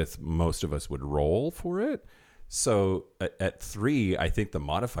was with, most of us would roll for it. So at 3, I think the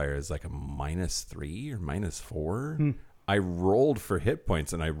modifier is like a -3 or -4. I rolled for hit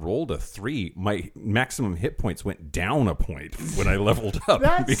points and I rolled a 3. My maximum hit points went down a point when I leveled up.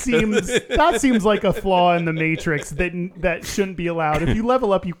 That seems like a flaw in the Matrix that shouldn't be allowed. If you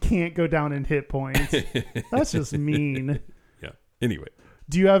level up, you can't go down in hit points. That's just mean. Yeah. Anyway,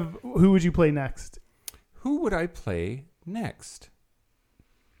 who would you play next? Who would I play next?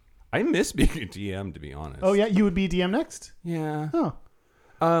 I miss being a DM, to be honest. Oh yeah, you would be DM next? Yeah. Oh.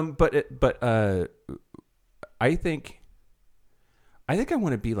 But I think I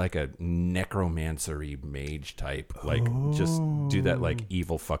want to be like a necromancery mage type, like just do that like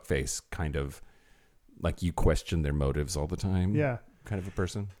evil fuckface kind of, like you question their motives all the time. Yeah. Kind of a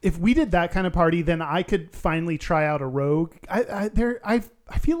person. If we did that kind of party, then I could finally try out a rogue. I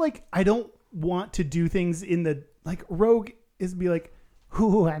feel like I don't want to do things in the like rogue is be like,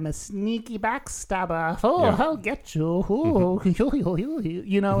 ooh, I'm a sneaky backstabber. Oh, yeah. I'll get you. Ooh,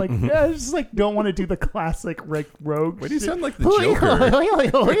 you know, like I just like don't want to do the classic rogue. Why do you sound like the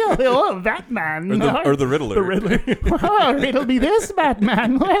Joker? Batman or the Riddler? The Riddler. Oh, it'll be this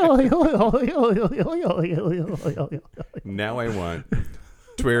Batman. Now I want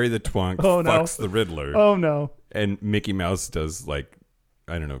Twerry the Twonk fucks the Riddler. Oh no! And Mickey Mouse does like,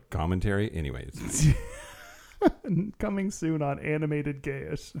 I don't know, commentary. Anyways. Coming soon on Animated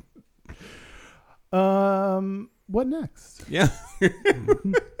Gayish. What next? Yeah.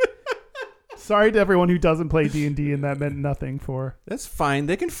 Sorry to everyone who doesn't play D&D and that meant nothing for. That's fine.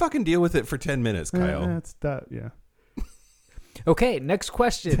 They can fucking deal with it for 10 minutes, Kyle. That's that, yeah. Okay, next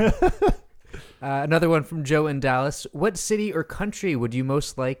question. Another one from Joe in Dallas. What city or country would you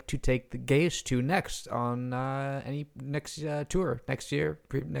most like to take the Gayish to next on any next tour next year,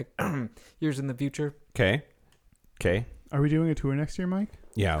 years in the future? Okay. Are we doing a tour next year, Mike?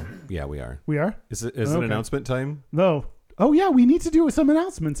 Yeah, we are. We are? Is it announcement time? No. Oh, yeah, we need to do some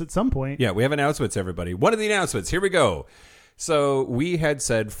announcements at some point. Yeah, we have announcements, everybody. One of the announcements. Here we go. So we had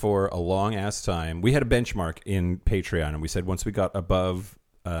said for a long ass time, we had a benchmark in Patreon, and we said once we got above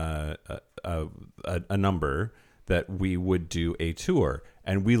a number that we would do a tour,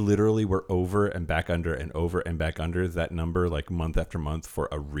 and we literally were over and back under and over and back under that number like month after month for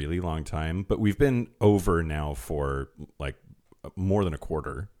a really long time. But we've been over now for like more than a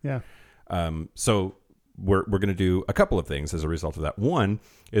quarter. Yeah. So we're going to do a couple of things as a result of that. One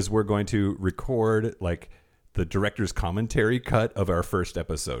is we're going to record like the director's commentary cut of our first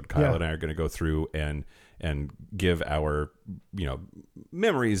episode. Kyle and I are going to go through and give our,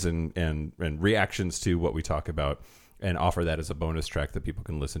 memories and reactions to what we talk about, and offer that as a bonus track that people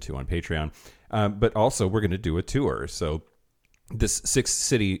can listen to on Patreon. But also we're going to do a tour. So this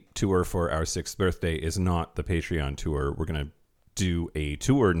 6-city tour for our 6th birthday is not the Patreon tour. We're going to do a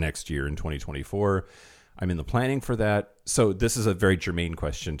tour next year in 2024. I'm in the planning for that. So this is a very germane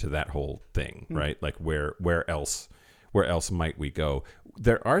question to that whole thing, right? Like where else might we go?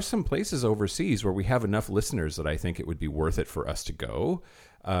 There are some places overseas where we have enough listeners that I think it would be worth it for us to go.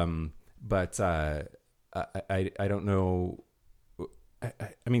 But I don't know.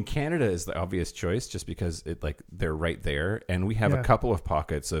 I mean, Canada is the obvious choice just because they're right there, and we have a couple of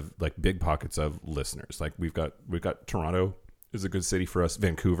pockets of big pockets of listeners. Like we've got Toronto is a good city for us.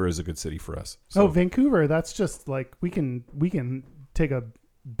 Vancouver is a good city for us. So, Vancouver, that's just like we can take a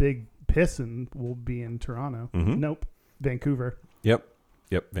big piss and we'll be in Toronto. Mm-hmm. Nope, Vancouver. Yep.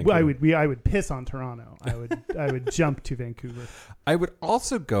 Vancouver. Well, I would piss on Toronto. I would jump to Vancouver. I would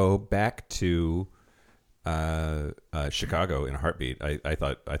also go back to Chicago in a heartbeat. I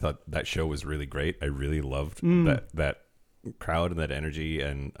thought that show was really great. I really loved that crowd and that energy,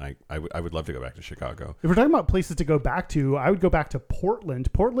 and I would love to go back to Chicago. If we're talking about places to go back to, I would go back to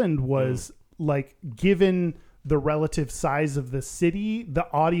Portland. Portland was given the relative size of the city, the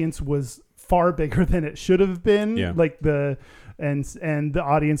audience was far bigger than it should have been. Yeah. And the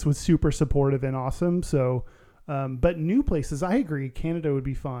audience was super supportive and awesome. So, but new places, I agree. Canada would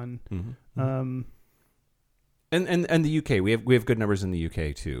be fun. Mm-hmm. And the UK, we have good numbers in the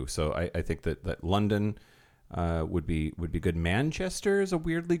UK too. So I think that London would be good. Manchester is a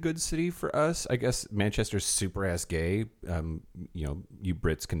weirdly good city for us. I guess Manchester's super ass gay. You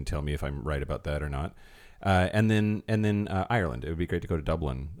Brits can tell me if I'm right about that or not. And then Ireland. It would be great to go to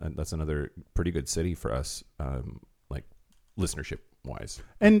Dublin. That's another pretty good city for us, listenership wise.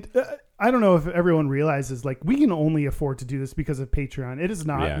 And I don't know if everyone realizes we can only afford to do this because of Patreon. It is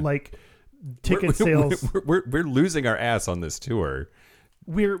not ticket sales. We're losing our ass on this tour.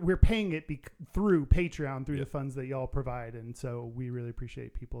 We're paying it through Patreon, through the funds that y'all provide, and so we really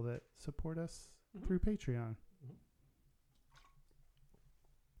appreciate people that support us through Patreon.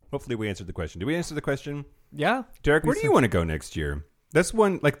 Hopefully we answered the question. Did we answer the question? Yeah. Derek, where do you want to go next year? That's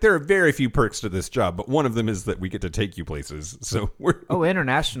one, there are very few perks to this job, but one of them is that we get to take you places. So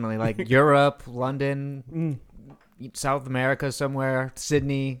internationally, like Europe, London, South America somewhere,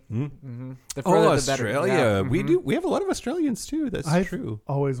 Sydney. Mm-hmm. The further, the better. Australia. Yeah. Mm-hmm. We have a lot of Australians too. That's true.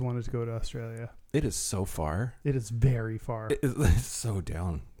 Always wanted to go to Australia. It is so far. It is very far. It's so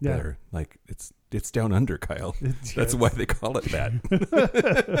down there. It's down under, Kyle. That's why they call it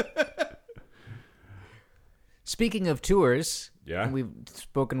that. Speaking of tours, and we've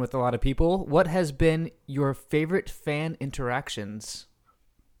spoken with a lot of people. What has been your favorite fan interactions?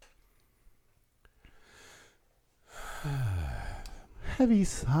 Heavy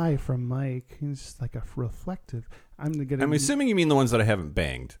sigh from Mike. He's just like a reflective. I'm assuming you mean the ones that I haven't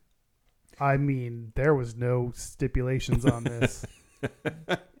banged. I mean, there was no stipulations on this.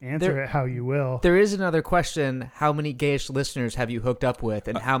 Answer it how you will. There is another question. How many Gayish listeners have you hooked up with,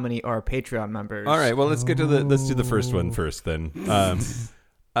 and how many are Patreon members? All right, well, let's do the first one first then.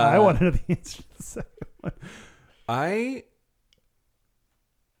 I want to know the answer to the second one.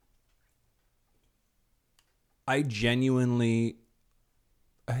 I genuinely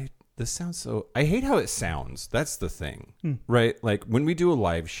this sounds so, I hate how it sounds. That's the thing, right? Like when we do a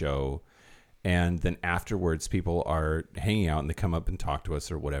live show and then afterwards people are hanging out and they come up and talk to us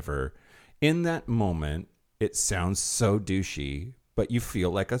or whatever. In that moment, it sounds so douchey, but you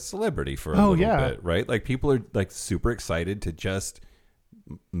feel like a celebrity for a little bit, right? Like people are super excited to just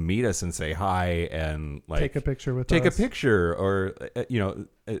meet us and say hi and take a picture with us. Take a picture or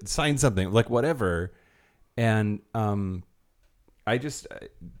sign something, whatever. And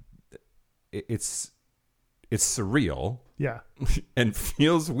it's surreal Yeah. and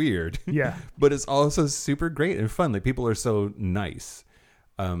feels weird. Yeah. But it's also super great and fun. Like, people are so nice.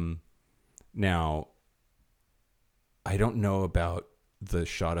 Now, I don't know about the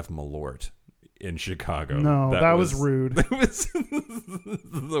shot of Malort in Chicago. No, that was rude. That was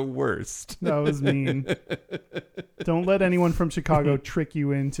the worst. That was mean. Don't let anyone from Chicago trick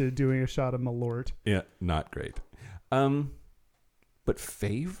you into doing a shot of Malort. Yeah, not great. But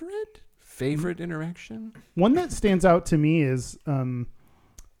favorite interaction? One that stands out to me is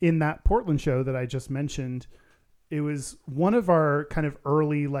in that Portland show that I just mentioned. It was one of our kind of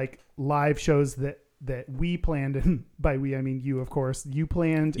early like live shows that we planned, and by we I mean you, of course. You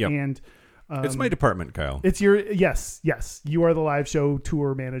planned. Yep. And It's my department, Kyle. it's your yes. You are the live show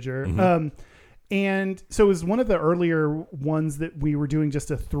tour manager. Mm-hmm. And so it was one of the earlier ones that we were doing just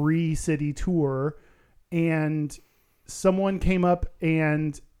a 3-city tour, and someone came up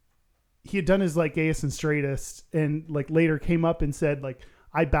and he had done his like gayest and straightest, and like later came up and said like,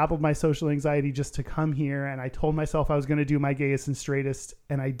 I battled my social anxiety just to come here, and I told myself I was going to do my gayest and straightest,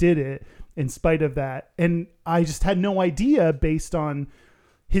 and I did it in spite of that. And I just had no idea, based on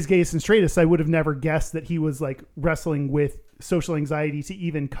his gayest and straightest, I would have never guessed that he was like wrestling with social anxiety to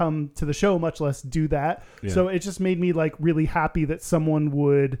even come to the show, much less do that. Yeah. So it just made me like really happy that someone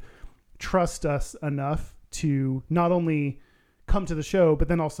would trust us enough to not only come to the show, but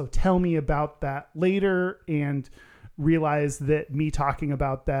then also tell me about that later, and realize that me talking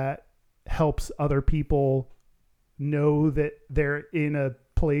about that helps other people know that they're in a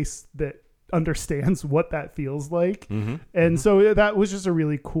place that understands what that feels like. Mm-hmm. And so that was just a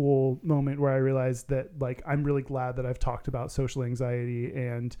really cool moment where I realized that like, I'm really glad that I've talked about social anxiety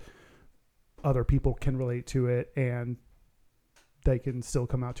and other people can relate to it and they can still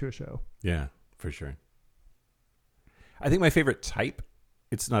come out to a show. Yeah, for sure. I think my favorite type,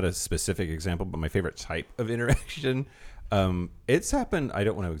 it's not a specific example, but my favorite type of interaction, it's happened, I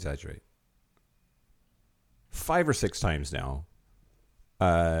don't want to exaggerate, 5 or 6 times now.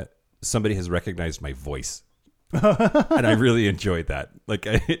 Somebody has recognized my voice. And I really enjoyed that. Like,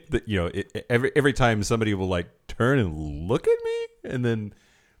 every time somebody will like turn and look at me, and then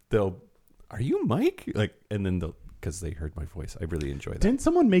they'll, are you Mike? Like, and then they'll, because they heard my voice. I really enjoy that. Didn't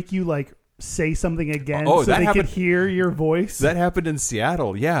someone make you like say something again Oh, so that they happened- could hear your voice? That happened in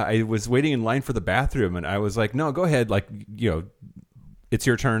Seattle. Yeah, I was waiting in line for the bathroom, and I was like, "No, go ahead. Like, it's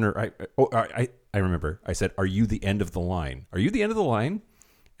your turn." Or I remember I said, "Are you the end of the line? Are you the end of the line?"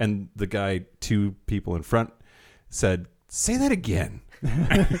 And the guy, 2 people in front, said, "Say that again."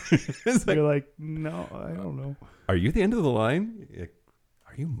 It's like, You're like, no, I don't know. "Are you the end of the line? Like,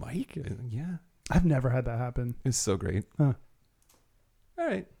 are you Mike?" Yeah, I've never had that happen. it's so great. Huh. All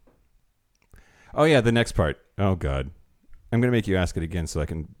right. Oh yeah, the next part. Oh God, I'm gonna make you ask it again so I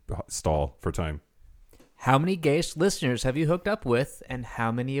can stall for time. How many Gayish listeners have you hooked up with, and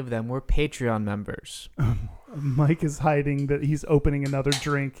how many of them were Patreon members? Mike is hiding that he's opening another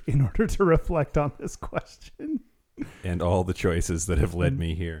drink in order to reflect on this question. And all the choices that have led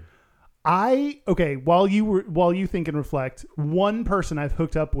me here. While you think and reflect, one person I've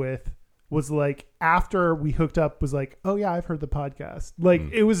hooked up with was like, after we hooked up, was like, oh yeah, I've heard the podcast. Like,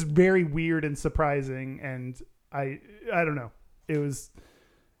 it was very weird and surprising, and I don't know. It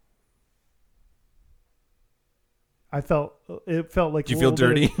felt like, Did you feel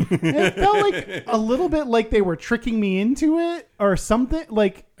dirty? It felt like a little bit like they were tricking me into it or something.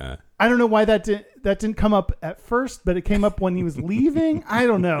 Like, I don't know why that didn't come up at first, but it came up when he was leaving. I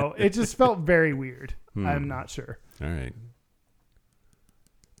don't know. It just felt very weird. I'm not sure. All right.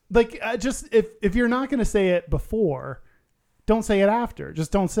 Like, just if you're not going to say it before, don't say it after.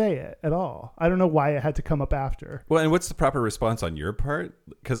 Just don't say it at all. I don't know why it had to come up after. Well, and what's the proper response on your part?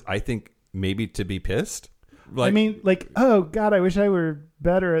 Because I think maybe to be pissed. Like, I mean, like, oh God, I wish I were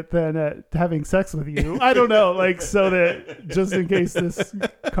better than having sex with you. I don't know, like, so that just in case this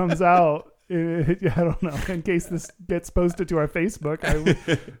comes out, I don't know, in case this gets posted to our Facebook,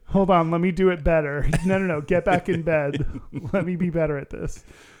 hold on, let me do it better. No, get back in bed. Let me be better at this.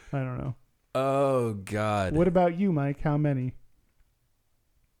 I don't know. Oh God. What about you, Mike? How many?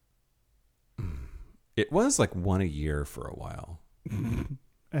 It was like 1 a year for a while.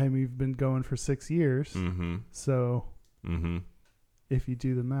 And we've been going for 6 years. Mm-hmm. So Mm-hmm. if you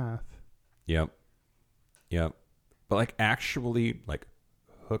do the math. Yep. But like actually like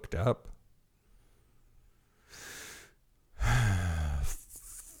hooked up.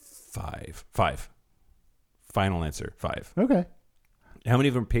 5. Final answer, 5. Okay. How many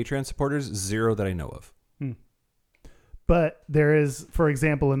of them are Patreon supporters? 0 that I know of. But there is, for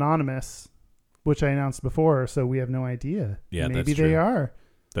example, Anonymous, which I announced before, so we have no idea. Yeah, Maybe that's true. they are.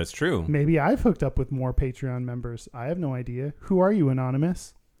 That's true. Maybe I've hooked up with more Patreon members. I have no idea. Who are you,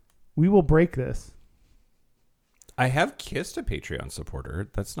 Anonymous? We will break this. I have kissed a Patreon supporter.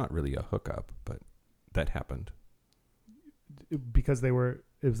 That's not really a hookup, but that happened. Because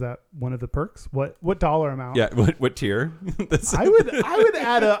is that one of the perks? What dollar amount? Yeah, what tier? I would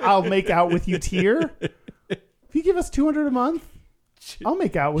add a I'll make out with you tier. If you give us $200 a month, I'll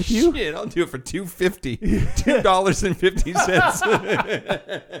make out with you. Shit, I'll do it for $2.50.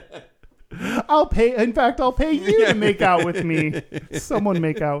 $2.50. I'll pay. In fact, I'll pay you to make out with me. Someone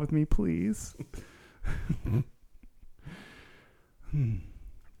make out with me, please.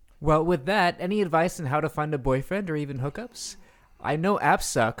 Well, with that, any advice on how to find a boyfriend or even hookups? I know apps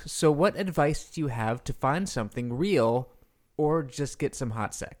suck, so what advice do you have to find something real or just get some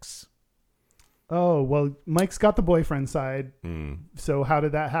hot sex? Oh, well, Mike's got the boyfriend side. Mm. So how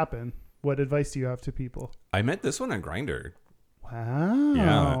did that happen? What advice do you have to people? I met this one on Grindr. Wow.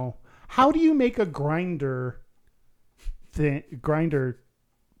 Yeah. How do you make a grinder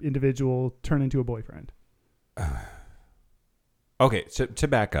individual turn into a boyfriend? Okay, to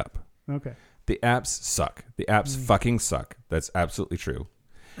back up. Okay. The apps suck. The apps fucking suck. That's absolutely true.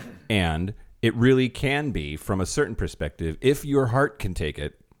 And it really can be, from a certain perspective, if your heart can take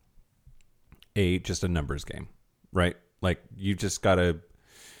it, just a numbers game, right? Like, you just gotta...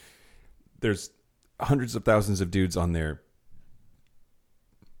 There's hundreds of thousands of dudes on there,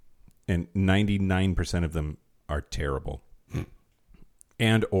 and 99% of them are terrible.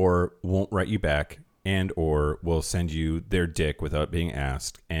 And or won't write you back, and or will send you their dick without being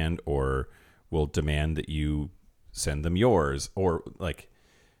asked, and or will demand that you send them yours, or like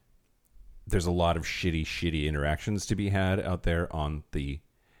there's a lot of shitty interactions to be had out there on the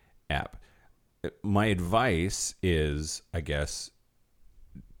app. My advice is, I guess,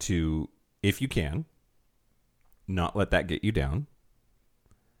 to, if you can, not let that get you down.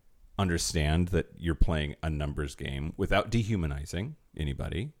 Understand that you're playing a numbers game without dehumanizing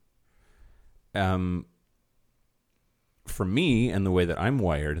anybody. For me, and the way that I'm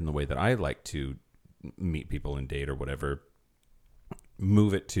wired and the way that I like to meet people and date or whatever,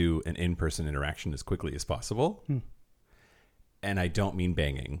 move it to an in-person interaction as quickly as possible. And I don't mean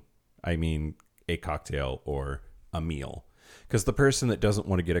banging. I mean a cocktail or a meal. Because the person that doesn't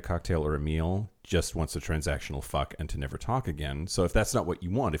want to get a cocktail or a meal just wants a transactional fuck and to never talk again. So if that's not what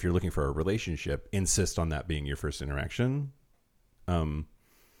you want, if you're looking for a relationship, insist on that being your first interaction. Then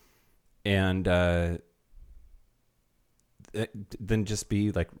just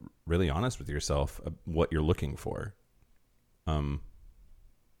be like really honest with yourself what you're looking for. I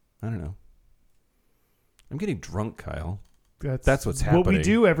don't know. I'm getting drunk, Kyle. That's what's happening. What we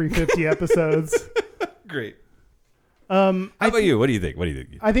do every 50 episodes. Great. How about you? What do you think?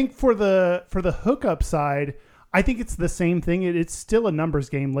 I think for the hookup side, I think it's the same thing. It's still a numbers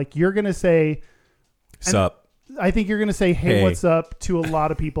game. Like, you're gonna say, Sup? I think you're gonna say, hey, what's up, to a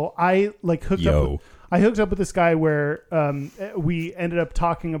lot of people. I hooked up with this guy where we ended up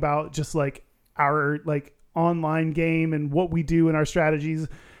talking about just like our like online game and what we do and our strategies,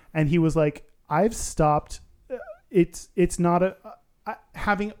 and he was like, I've stopped. It's not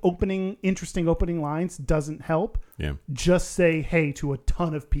having interesting opening lines doesn't help. Yeah. Just say hey to a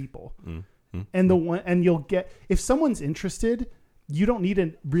ton of people. And you'll get, if someone's interested, you don't need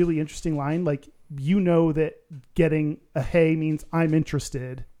a really interesting line. Like, that getting a hey means I'm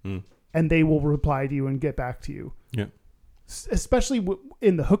interested, and they will reply to you and get back to you. Yeah. Especially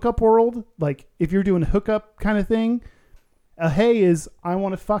in the hookup world. Like, if you're doing a hookup kind of thing, a hey is I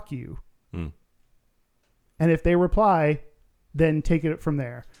want to fuck you. And if they reply, then take it from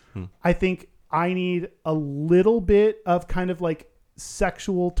there. I think I need a little bit of kind of like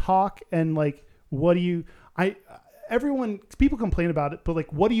sexual talk and like, people complain about it, but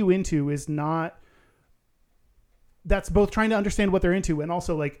like, what are you into is not, that's both trying to understand what they're into and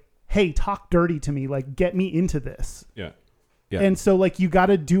also like, hey, talk dirty to me, like get me into this. Yeah. Yeah. And so like, you got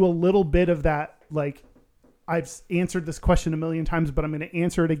to do a little bit of that. Like, I've answered this question a million times, but I'm going to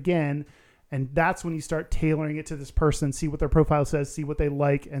answer it again. And that's when you start tailoring it to this person, see what their profile says, see what they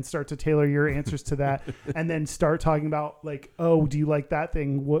like, and start to tailor your answers to that. And then start talking about like, oh, do you like that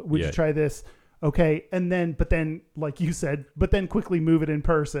thing? Would you try this? Okay. But then like you said, quickly move it in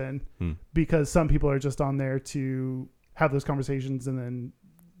person because some people are just on there to have those conversations and then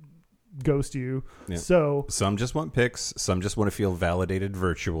ghost you. Yeah. So some just want pics. Some just want to feel validated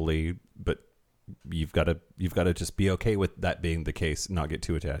virtually, but you've got to just be okay with that being the case, not get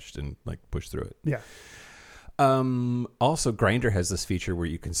too attached and like push through it. Yeah. Also, Grindr has this feature where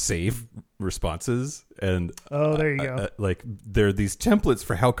you can save responses, and there you go. Like there are these templates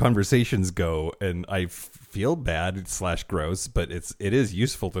for how conversations go, and I feel bad / gross, but it is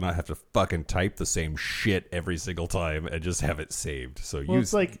useful to not have to fucking type the same shit every single time and just have it saved. So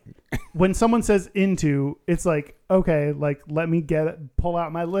it's like when someone says into, it's like, okay, like let me pull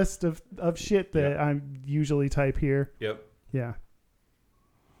out my list of shit that I usually type here. Yep. Yeah.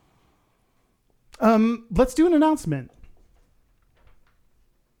 Let's do an announcement.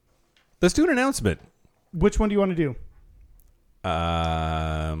 Let's do an announcement. Which one do you want to do?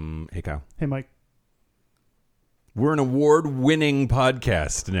 Hey, Kyle. Hey, Mike. We're an award-winning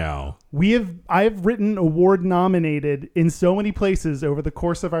podcast now. I've written award nominated in so many places over the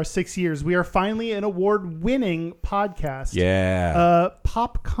course of our 6 years. We are finally an award-winning podcast. Yeah.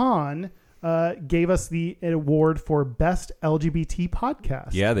 PopCon gave us the award for best LGBT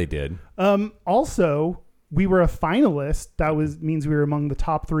podcast. Yeah, they did. Also, we were a finalist. That means we were among the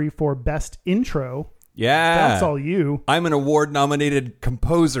top 3 for best intro. Yeah. That's all you. I'm an award-nominated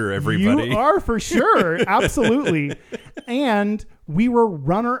composer, everybody. You are for sure. Absolutely. And we were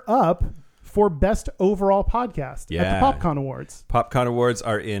runner-up for best overall podcast at the PopCon Awards. PopCon Awards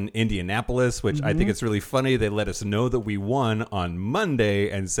are in Indianapolis, which I think it's really funny. They let us know that we won on Monday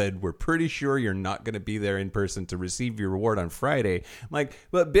and said, we're pretty sure you're not going to be there in person to receive your award on Friday. I'm like,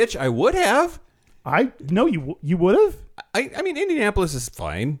 but bitch, I would have. No, you would have? I mean, Indianapolis is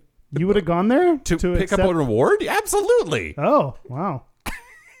fine. You would have gone there to pick up an award? Absolutely. Oh, wow.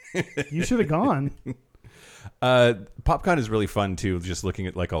 You should have gone. PopCon is really fun too. Just looking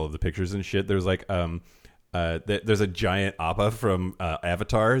at like all of the pictures and shit. There's like there's a giant appa from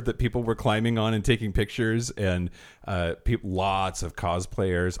Avatar that people were climbing on and taking pictures, and lots of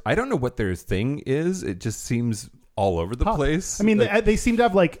cosplayers. I don't know what their thing is. It just seems all over the place. I mean, they seem to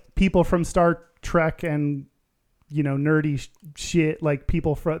have like people from Star Trek and nerdy shit, like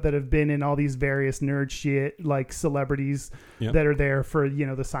people that have been in all these various nerd shit, like celebrities that are there for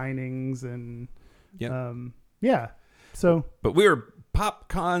the signings and So, but we're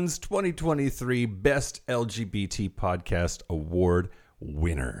PopCon's 2023 Best LGBT Podcast Award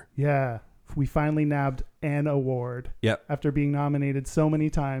winner. Yeah, we finally nabbed an award. Yep. After being nominated so many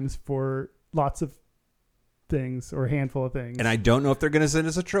times for lots of things or a handful of things. And I don't know if they're going to send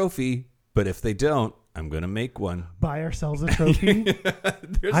us a trophy, but if they don't, I'm going to make one. Buy ourselves a trophy.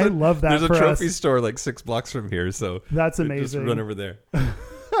 I love that. There's a trophy store like 6 blocks from here, so that's amazing. Just run over there.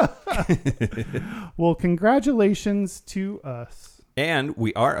 Well, congratulations to us. And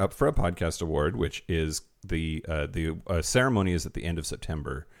we are up for a podcast award, which is the ceremony is at the end of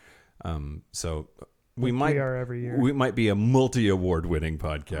September. So we are every year. We might be a multi-award winning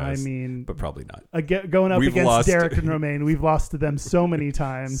podcast. I mean, but probably not. Going up against Derek and Romaine, we've lost to them so many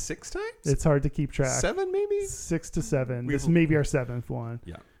times. 6 times? It's hard to keep track. 7 maybe? 6 to 7. This may be our 7th one.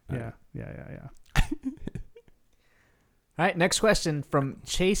 Yeah. Yeah. All right, next question from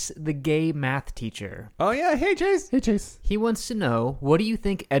Chase, the gay math teacher. Oh, yeah. Hey, Chase. Hey, Chase. He wants to know, what do you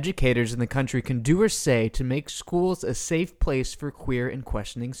think educators in the country can do or say to make schools a safe place for queer and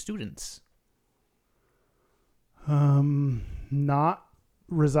questioning students? Not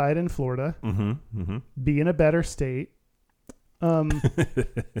reside in Florida. Be in a better state. I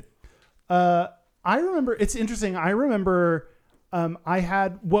remember, it's interesting. I remember I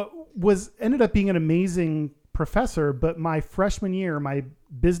had what ended up being an amazing professor, but my freshman year, my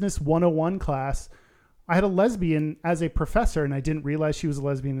business 101 class, I had a lesbian as a professor, and I didn't realize she was a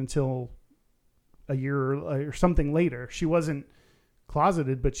lesbian until a year or something later. She wasn't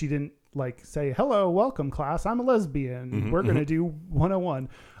closeted, but she didn't like say, hello, welcome class, I'm a lesbian. We're going to do 101.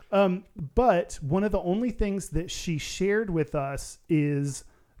 But one of the only things that she shared with us is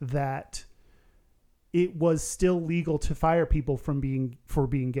that it was still legal to fire people for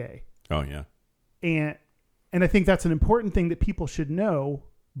being gay. Oh, yeah. And I think that's an important thing that people should know,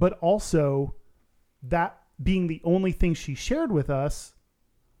 but also that being the only thing she shared with us,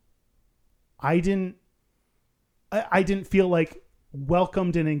 I didn't feel like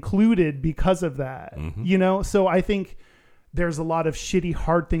welcomed and included because of that, So I think there's a lot of shitty,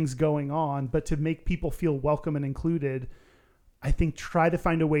 hard things going on, but to make people feel welcome and included, I think try to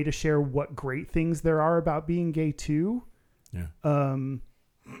find a way to share what great things there are about being gay too. Yeah. And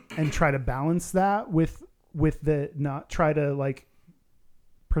try to balance that with the not try to like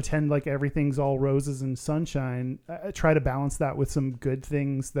pretend like everything's all roses and sunshine. Try to balance that with some good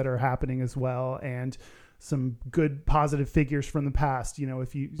things that are happening as well, and some good positive figures from the past.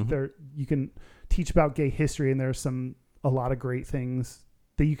 If you you can teach about gay history, and there's a lot of great things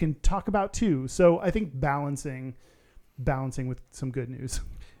that you can talk about too. So I think balancing with some good news.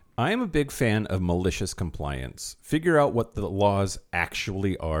 I am a big fan of malicious compliance. Figure out what the laws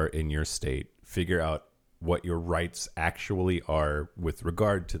actually are in your state. Figure out what your rights actually are with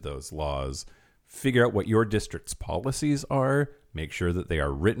regard to those laws. Figure out what your district's policies are. Make sure that they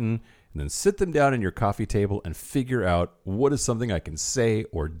are written. And then sit them down in your coffee table and figure out what is something I can say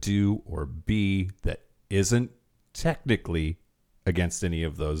or do or be that isn't technically against any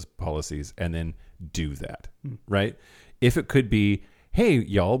of those policies, and then do that, right? If it could be, hey,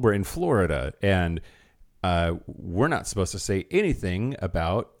 y'all, we're in Florida, and we're not supposed to say anything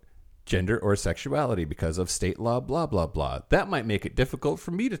about gender or sexuality because of state law, blah, blah, blah. That might make it difficult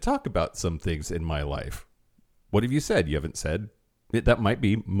for me to talk about some things in my life. What have you said? You haven't said. That might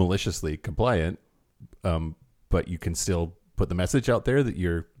be maliciously compliant, but you can still put the message out there that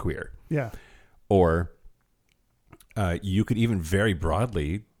you're queer. Yeah. Or you could even very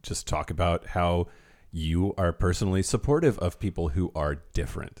broadly just talk about how you are personally supportive of people who are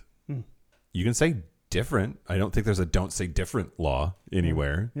different. You can say different. I don't think there's a don't say different law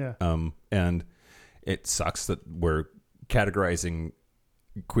anywhere. Yeah. And it sucks that we're categorizing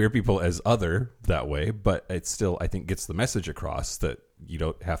queer people as other that way, but it still, I think, gets the message across that you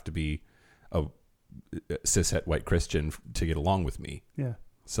don't have to be a cishet white Christian to get along with me. Yeah.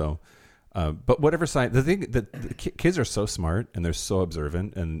 So, but whatever side, the thing that the kids are so smart and they're so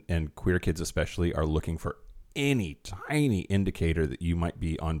observant, and queer kids especially are looking for any tiny indicator that you might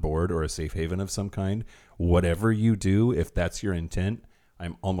be on board or a safe haven of some kind. Whatever you do, if that's your intent,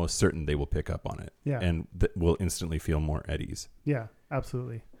 I'm almost certain they will pick up on it. Yeah. And will instantly feel more at ease. Yeah,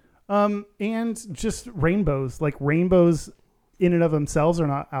 absolutely. And just rainbows, like rainbows in and of themselves are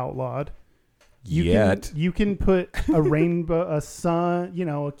not outlawed. You can put a rainbow, a sun,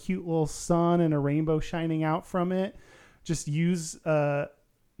 a cute little sun and a rainbow shining out from it. Just use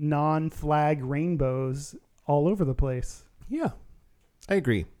non-flag rainbows all over the place. Yeah, I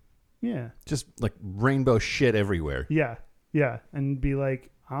agree. Yeah. Just like rainbow shit everywhere. Yeah. Yeah. And be like,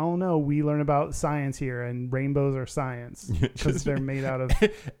 I don't know, we learn about science here, and rainbows are science because they're made out of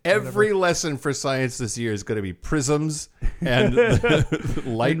every lesson for science this year is going to be prisms and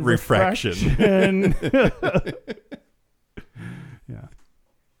light and refraction. Yeah.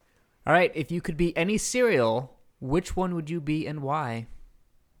 All right, if you could be any cereal, which one would you be and why?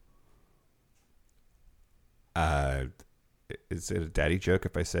 Is it a daddy joke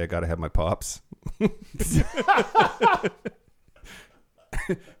if I say I got to have my pops?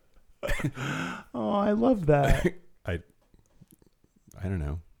 Oh, I love that. I don't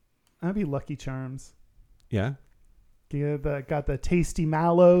know. I'd be Lucky Charms. Yeah. Got the tasty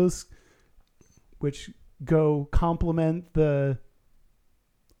mallows, which go complement the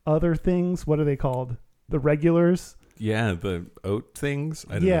other things. What are they called? The regulars. Yeah, the oat things.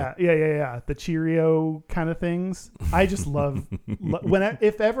 I don't know. Yeah. The Cheerio kind of things. I just love I'm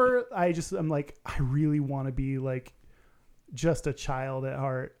like, I really want to be like just a child at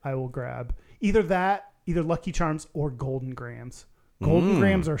heart. I will grab either Lucky Charms or Golden Grams. Golden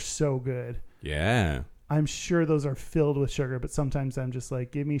Grams are so good. Yeah. I'm sure those are filled with sugar, but sometimes I'm just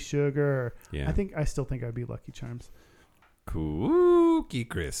like, give me sugar. Yeah. I still think I'd be Lucky Charms. Cookie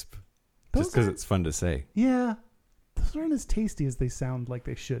Crisp. Just because it's fun to say. Yeah. Those aren't as tasty as they sound like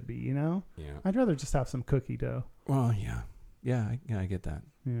they should be, Yeah. I'd rather just have some cookie dough. Well, yeah. Yeah, I get that.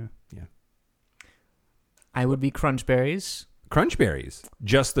 Yeah. Yeah. I would be Crunch Berries. Crunch Berries.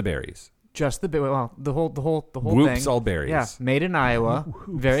 Just the berries. Just the whole Whoops, thing. all berries. Yeah, made in Iowa,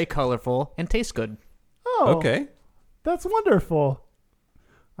 Whoops. very colorful and tastes good. Oh, Okay. That's wonderful.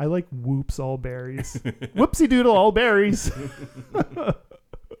 I like Whoops all berries. Whoopsie doodle all berries.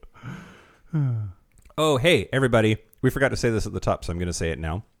 Oh, hey, everybody. We forgot to say this at the top, so I'm going to say it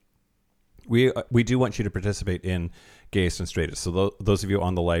now. We do want you to participate in Gayest and Straightest. So those of you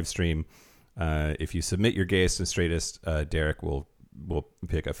on the live stream, if you submit your Gayest and Straightest, Derek will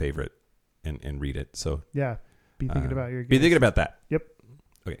pick a favorite and read it. So yeah, be thinking about your. Be thinking about that. Yep.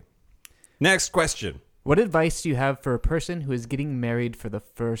 Okay. Next question. What advice do you have for a person who is getting married for the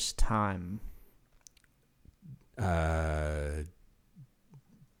first time? I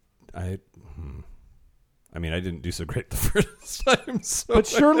didn't do so great the first time. So But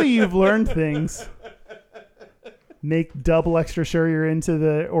surely you've learned things. Make double extra sure you're into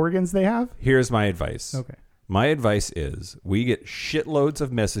the organs they have. Here's my advice. Okay. My advice is we get shitloads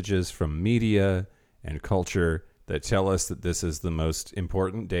of messages from media and culture that tell us that this is the most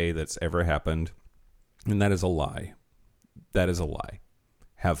important day that's ever happened. And that is a lie. That is a lie.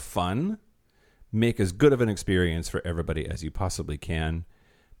 Have fun. Make as good of an experience for everybody as you possibly can.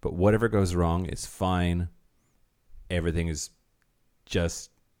 But whatever goes wrong is fine. Everything is just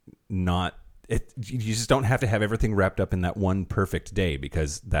not You just don't have to have everything wrapped up in that one perfect day,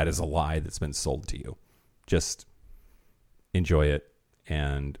 because that is a lie that's been sold to you. Just enjoy it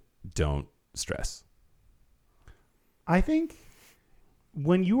and don't stress. I think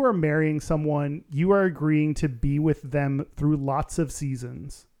when you are marrying someone, you are agreeing to be with them through lots of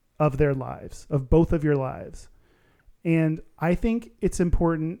seasons of their lives, of both of your lives. And I think it's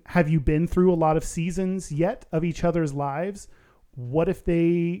important. Have you been through a lot of seasons yet of each other's lives? What if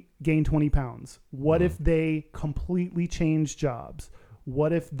they gain 20 pounds? What if they completely change jobs?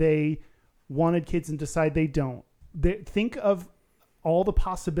 What if they wanted kids and decide they don't? Think of all the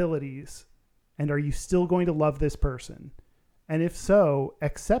possibilities, and are you still going to love this person? And if so,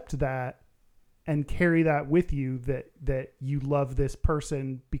 accept that and carry that with you, that you love this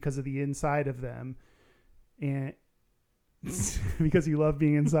person because of the inside of them, and because you love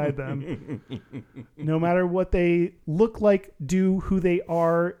being inside them. No matter what they look like, do, who they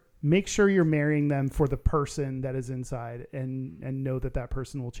are, make sure you're marrying them for the person that is inside, and know that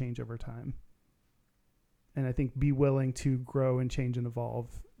person will change over time. And I think be willing to grow and change and evolve,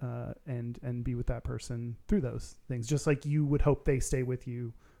 and be with that person through those things, just like you would hope they stay with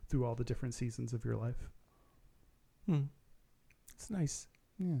you through all the different seasons of your life. It's nice.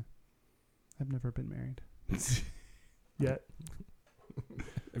 Yeah. I've never been married yet.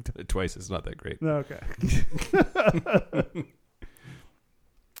 I've done it twice. It's not that great. Okay.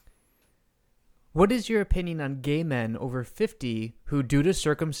 What is your opinion on gay men over 50 who, due to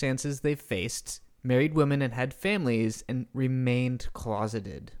circumstances they've faced, married women and had families and remained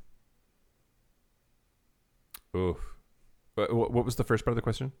closeted? Oof. What was the first part of the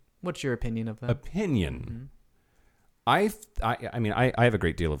question? What's your opinion of that? Opinion. Mm-hmm. I mean, I have a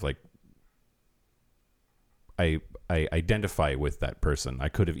great deal of like, I identify with that person. I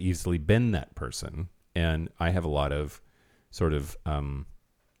could have easily been that person. And I have a lot of sort of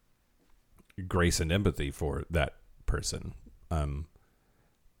grace and empathy for that person. I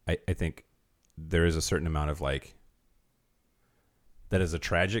think there is a certain amount of like, that is a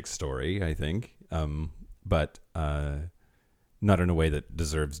tragic story, I think, but not in a way that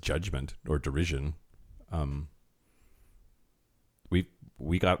deserves judgment or derision.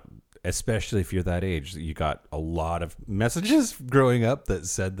 We got, especially if you're that age, you got a lot of messages growing up that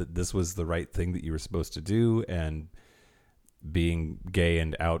said that this was the right thing that you were supposed to do, and being gay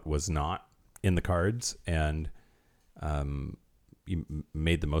and out was not in the cards, and you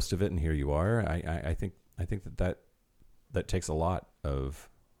made the most of it, and here you are. I think that takes a lot of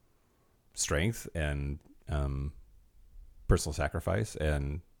strength and personal sacrifice,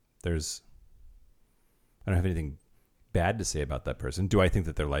 and I don't have anything bad to say about that person. Do I think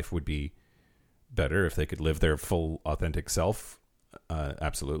that their life would be better if they could live their full authentic self?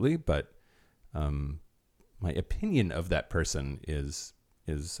 Absolutely. But my opinion of that person is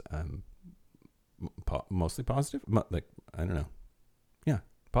mostly positive. Like, I don't know. Yeah,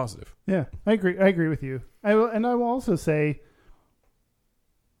 positive. Yeah, I agree with you. I will also say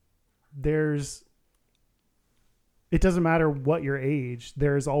it doesn't matter what your age,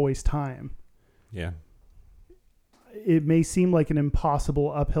 there's always time. Yeah. It may seem like an impossible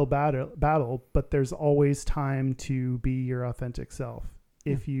uphill battle, but there's always time to be your authentic self.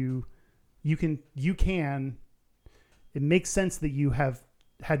 If you can, it makes sense that you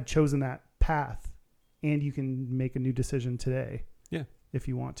had chosen that path, and you can make a new decision today. Yeah. If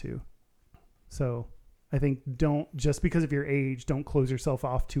you want to. So I think just because of your age, don't close yourself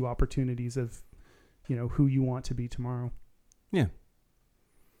off to opportunities of, who you want to be tomorrow. Yeah.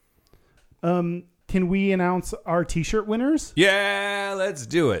 Can we announce our t-shirt winners? Yeah, let's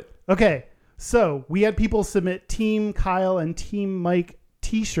do it. Okay. So we had people submit Team Kyle and Team Mike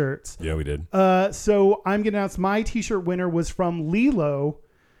t-shirts. Yeah, we did. So I'm going to announce my t-shirt winner was from Lilo.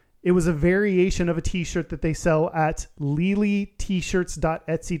 It was a variation of a t-shirt that they sell at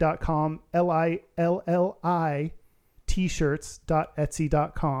lillytshirts.etsy.com, LILLI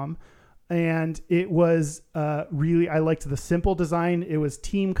t-shirts.etsy.com. And it was really, I liked the simple design. It was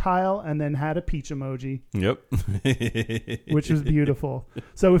Team Kyle and then had a peach emoji. Yep. Which was beautiful.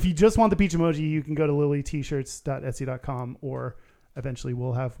 So if you just want the peach emoji, you can go to lillytshirts.etsy.com, or eventually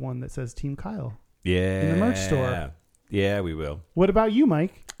we'll have one that says Team Kyle. Yeah. In the merch store. Yeah, we will. What about you,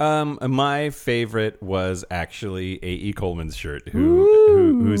 Mike? My favorite was actually A.E. Coleman's shirt,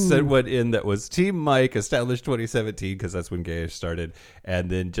 who sent one in that was Team Mike, established 2017, because that's when Gayish started, and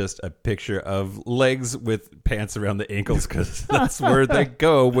then just a picture of legs with pants around the ankles, because that's where they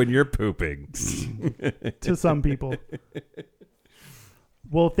go when you're pooping. To some people.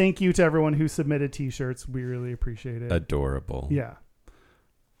 Well, thank you to everyone who submitted t-shirts. We really appreciate it. Adorable. Yeah.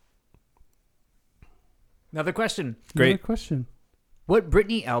 Another question. Great. Another question. What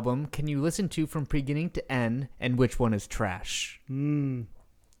Britney album can you listen to from beginning to end, and which one is trash? You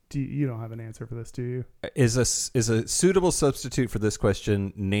don't have an answer for this, do you? Is a suitable substitute for this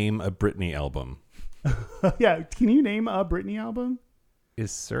question, name a Britney album? Yeah, can you name a Britney album?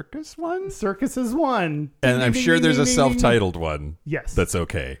 Is Circus one? Circus is one. And I'm sure there's a self-titled one. Yes. That's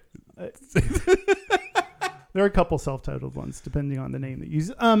okay. There are a couple self-titled ones, depending on the name that you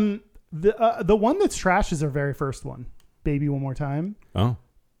use. The one that's trash is our very first one, Baby One More Time. Oh.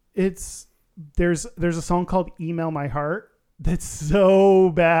 There's a song called Email My Heart that's so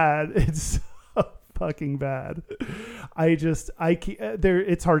bad. It's so fucking bad.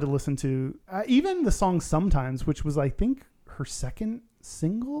 It's hard to listen to. Even the song Sometimes, which was, I think, her second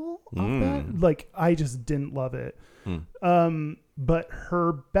single off that. Like, I just didn't love it. But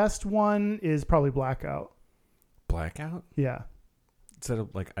her best one is probably Blackout. Blackout? Yeah. Is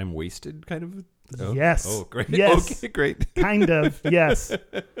that like I'm wasted kind of? Oh. Yes. Oh, great. Yes. Okay, great. Kind of. Yes.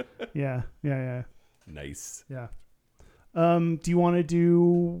 Yeah. Nice. Yeah. Do you want to do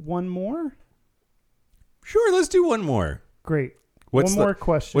one more? Sure, let's do one more. Great. One more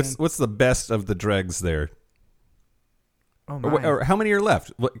question. What's the best of the dregs there? Oh my. Or how many are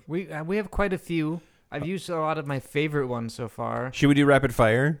left? We have quite a few. I've used a lot of my favorite ones so far. Should we do rapid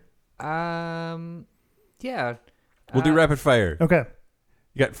fire? Yeah. We'll do rapid fire. Okay.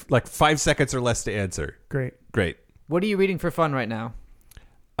 You got like 5 seconds or less to answer. Great. What are you reading for fun right now?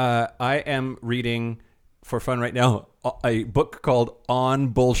 I am reading for fun right now a book called On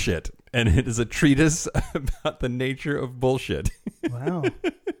Bullshit, and it is a treatise about the nature of bullshit. Wow.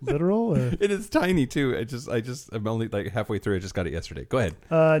 Literal? Or? It is tiny too. I'm only like halfway through. I just got it yesterday. Go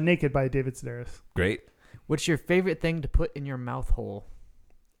ahead. Naked by David Sedaris. Great. What's your favorite thing to put in your mouth hole?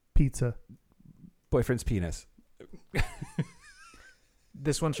 Pizza. Boyfriend's penis.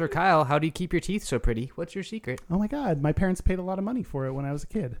 This one's for Kyle. How do you keep your teeth so pretty? What's your secret? Oh my God. My parents paid a lot of money for it when I was a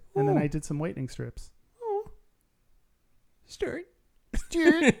kid. And then I did some whitening strips. Stuart.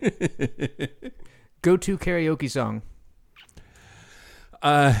 Go-to karaoke song.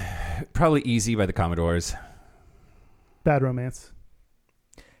 Probably Easy by the Commodores. Bad Romance.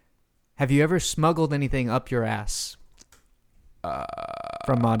 Have you ever smuggled anything up your ass?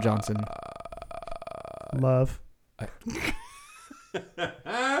 From Maude Johnson. Love.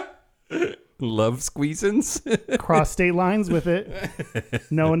 Love squeezins. Cross state lines with it.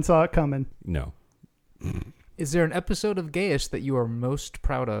 No one saw it coming. No. Is there an episode of Gayish that you are most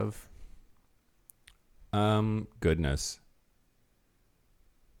proud of? Goodness.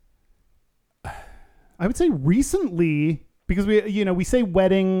 I would say recently, because we say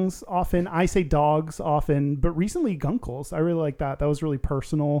weddings often. I say dogs often, but recently Gunkles. I really like that. That was really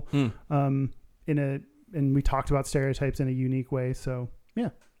personal. And we talked about stereotypes in a unique way. So yeah,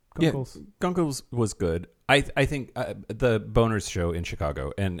 Gunkles. Yeah, Gunkles was good. I think the Boners show in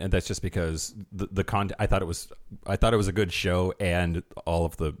Chicago, and that's just because the content. I thought it was a good show, and all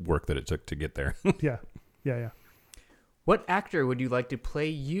of the work that it took to get there. Yeah. What actor would you like to play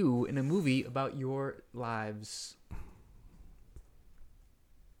you in a movie about your lives?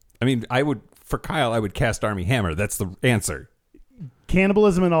 I mean, for Kyle, I would cast Armie Hammer. That's the answer.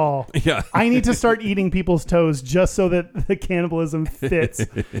 Cannibalism and all. Yeah. I need to start eating people's toes just so that the cannibalism fits.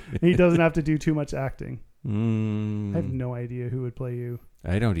 And he doesn't have to do too much acting. I have no idea who would play you.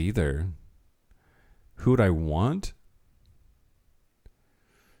 I don't either. Who would I want?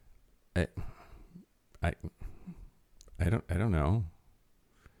 I don't know.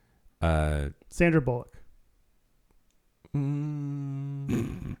 Sandra Bullock. How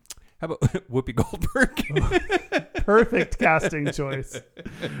about Whoopi Goldberg? Perfect casting choice.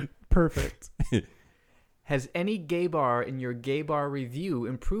 Perfect. Has any gay bar in your gay bar review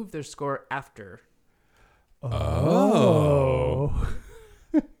improved their score after? Oh.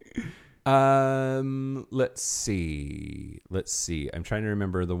 Let's see. I'm trying to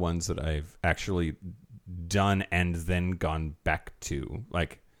remember the ones that I've actually done and then gone back to,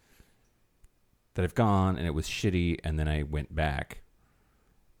 like that I've gone and it was shitty and then I went back.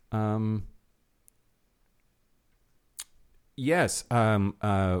 Yes.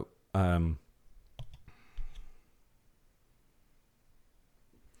 The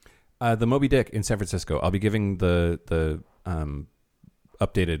Moby Dick in San Francisco. I'll be giving the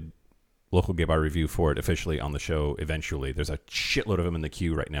updated local gay bar review for it officially on the show eventually. There's a shitload of them in the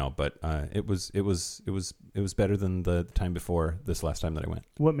queue right now, but it was better than the time before this last time that I went.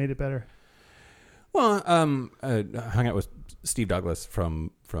 What made it better? Well, hung out with Steve Douglas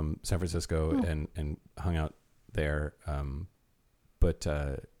from San Francisco and hung out there. But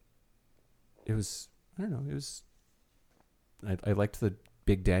it was, I don't know, I liked the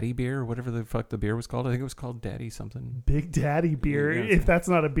Big Daddy beer or whatever the fuck the beer was called. I think it was called Daddy something. Big Daddy beer. Yeah. If that's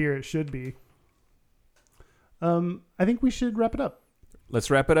not a beer, it should be. I think we should wrap it up. Let's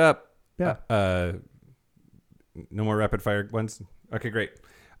wrap it up. Yeah. No more rapid fire ones. Okay, great.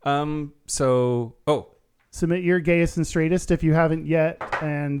 Submit your gayest and straightest if you haven't yet,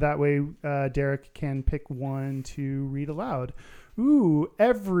 and that way Derek can pick one to read aloud. Ooh,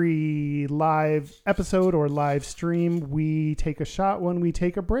 every live episode or live stream, we take a shot when we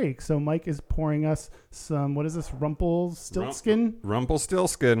take a break. So Mike is pouring us some, what is this, Rumpelstiltskin?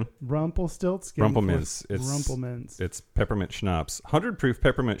 Rumpelstiltskin. Rumpelminz. Rumpelminz. It's peppermint schnapps. 100 proof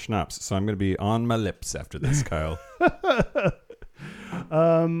peppermint schnapps. So I'm going to be on my lips after this, Kyle.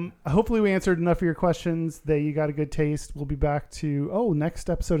 Hopefully we answered enough of your questions that you got a good taste. We'll be back to, next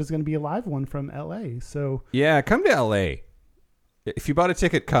episode is going to be a live one from LA. So yeah, come to LA. If you bought a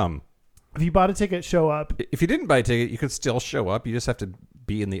ticket, come. if you bought a ticket, show up. If you didn't buy a ticket, you could still show up. You just have to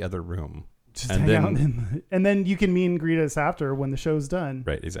be in the other room. Just hang out and then you can meet and greet us after when the show's done.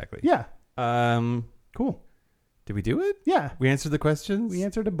 Right, exactly. Yeah. Cool. Did we do it? Yeah. We answered the questions? We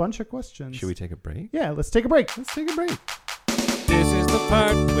answered a bunch of questions. Should we take a break? Yeah, let's take a break. Let's take a break. This is the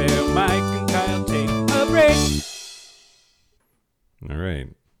part where Mike and Kyle take a break. All right.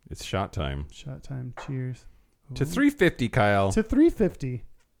 It's shot time. Shot time. Cheers. To 350, Kyle. To 350.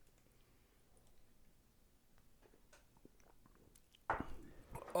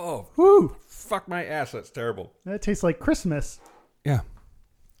 Oh, Woo! fuck my ass. That's terrible. That tastes like Christmas. Yeah.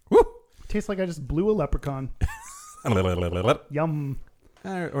 Woo! Tastes like I just blew a leprechaun. Yum.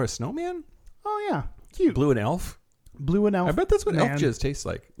 Or a snowman? Oh, yeah. Cute. Blew an elf? Blew an elf. I bet that's what man. elf jizz tastes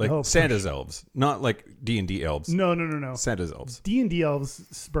like. Like Oh, Santa's elves. Not like D&D elves. No. Santa's elves. D&D elves'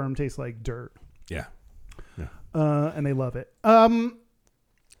 sperm tastes like dirt. Yeah. And they love it. Are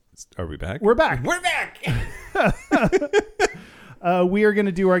we back? We're back. We're back! We are going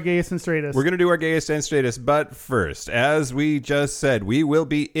to do our gayest and straightest. We're going to do our gayest and straightest, but first, as we just said, we will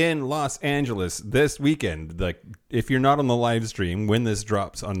be in Los Angeles this weekend. Like, if you're not on the live stream, when this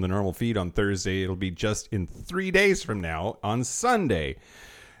drops on the normal feed on Thursday, it'll be just in 3 days from now on Sunday,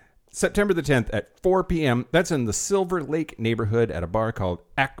 September the 10th at 4 p.m. That's in the Silver Lake neighborhood at a bar called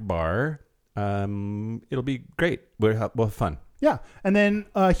Akbar. It'll be great. We'll have fun. Yeah. And then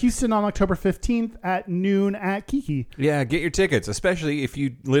Houston on October 15th at noon at Kiki. Yeah, get your tickets, especially if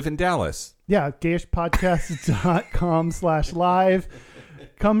you live in Dallas. Yeah, gayishpodcast.com/live.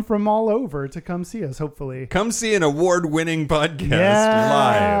 Come from all over to come see us, hopefully. Come see an award-winning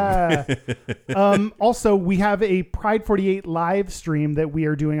podcast live. Also, we have a Pride 48 live stream that we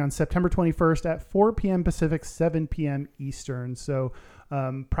are doing on September 21st at 4 p.m. Pacific, 7 p.m. Eastern. So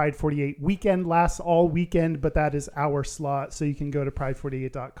Pride 48 weekend lasts all weekend, but that is our slot. So you can go to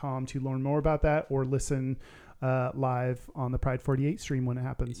pride48.com to learn more about that or listen live on the Pride 48 stream when it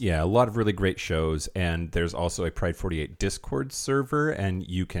happens. Yeah, a lot of really great shows. And there's also a Pride 48 Discord server, and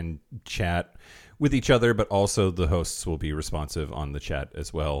you can chat with each other, but also the hosts will be responsive on the chat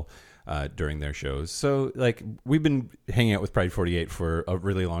as well during their shows. So, like, we've been hanging out with Pride 48 for a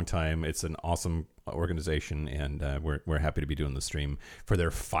really long time. It's an awesome organization, and we're happy to be doing the stream for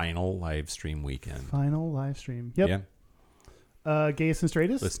their final live stream weekend. Final live stream. Yep. Yeah. Gayest and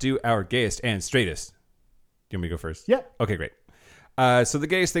straightest? Let's do our gayest and straightest. Do you want me to go first? Yeah. Okay, great. So the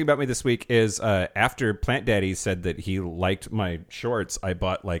gayest thing about me this week is after Plant Daddy said that he liked my shorts, I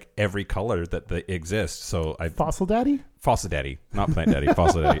bought like every color that they exist. So Fossil Daddy? Fossil Daddy, not Plant Daddy.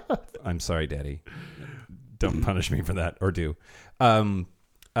 Fossil Daddy. I'm sorry, Daddy. Don't punish me for that, or do.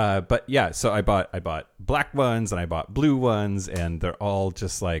 But yeah, so I bought black ones and I bought blue ones, and they're all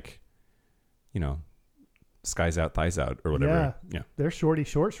just like, you know, skies out, thighs out, or whatever. Yeah. They're shorty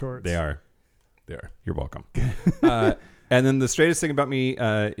shorts. They are. You're welcome. And then the straightest thing about me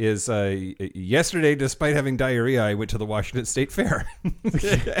is yesterday, despite having diarrhea, I went to the Washington State Fair.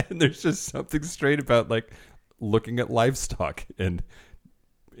 And there's just something straight about like looking at livestock and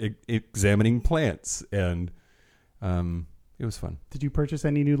examining plants. And it was fun. Did you purchase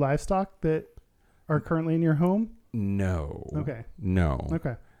any new livestock that are currently in your home? No. Okay. No.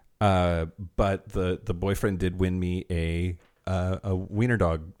 Okay. But the boyfriend did win me a wiener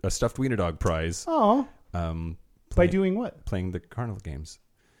dog, a stuffed wiener dog prize. Oh. By doing what? Playing the carnival games.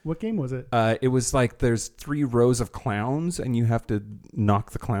 What game was it? It was like there's 3 rows of clowns, and you have to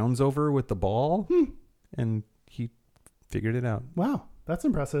knock the clowns over with the ball. And he figured it out. Wow, that's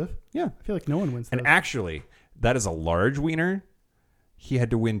impressive. Yeah. I feel like no one wins those. And actually, that is a large wiener. He had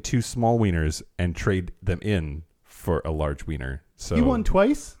to win 2 small wieners and trade them in for a large wiener. So you won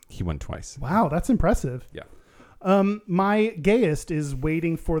twice? He won twice. Wow, that's impressive. Yeah. My gayest is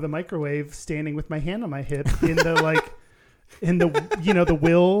waiting for the microwave, standing with my hand on my hip in the in the the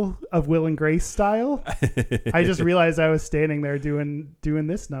Will and Grace style. I just realized I was standing there doing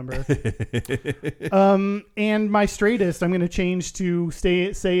this number. And my straightest, I'm going to change to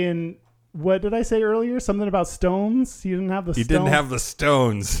say in. What did I say earlier? Something about stones? You didn't have the stones? You didn't have the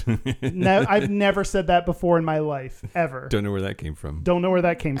stones. No, I've never said that before in my life, ever. Don't know where that came from. Don't know where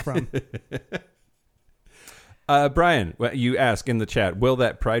that came from. Brian, you ask in the chat, will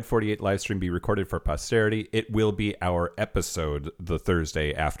that Pride 48 live stream be recorded for posterity? It will be our episode the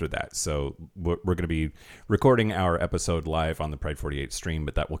Thursday after that. So we're going to be recording our episode live on the Pride 48 stream,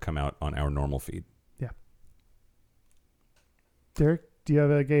 but that will come out on our normal feed. Yeah. Derek? Do you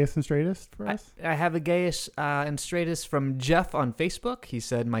have a gayest and straightest for us? I have a gayest and straightest from Jeff on Facebook. He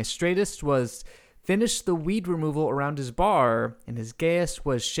said, my straightest was finish the weed removal around his bar, and his gayest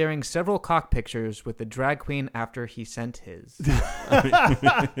was sharing several cock pictures with the drag queen after he sent his.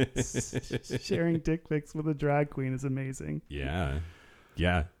 Sharing dick pics with a drag queen is amazing. Yeah.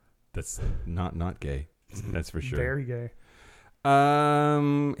 Yeah. That's not gay. That's for sure. Very gay.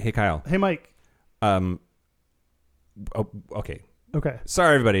 Hey, Kyle. Hey, Mike. Okay. Okay.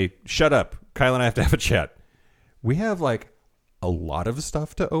 Sorry, everybody. Shut up. Kyle and I have to have a chat. We have like a lot of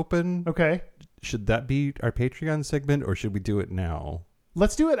stuff to open. Okay. Should that be our Patreon segment or should we do it now?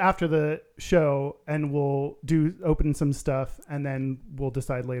 Let's do it after the show and we'll open some stuff and then we'll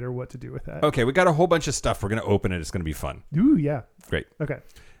decide later what to do with that. Okay. We got a whole bunch of stuff. We're going to open it. It's going to be fun. Ooh, yeah. Great. Okay.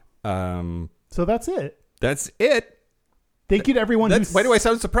 So that's it. That's it. Thank you to everyone why do I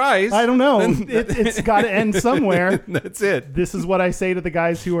sound surprised? I don't know. It's got to end somewhere. That's it. This is what I say to the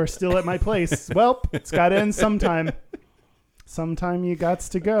guys who are still at my place. Well, it's got to end sometime. Sometime you gots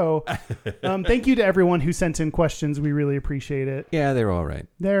to go. Thank you to everyone who sent in questions. We really appreciate it. Yeah, they're all right.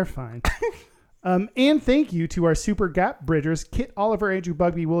 They're fine. And thank you to our super gap bridgers, Kit, Oliver, Andrew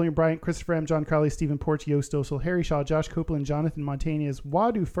Bugby, William Bryant, Christopher M., John Carley, Stephen Porch, Yost Osel, Harry Shaw, Josh Copeland, Jonathan Montañez,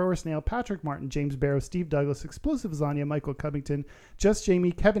 Wadu, Frower Snail, Patrick Martin, James Barrow, Steve Douglas, Explosive Lasagna, Michael Covington, Just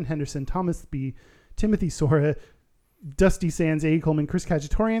Jamie, Kevin Henderson, Thomas B., Timothy Sora, Dusty Sands, A. Coleman, Chris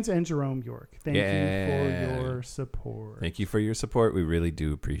Kajatorians, and Jerome York. Thank you for your support. Thank you for your support. We really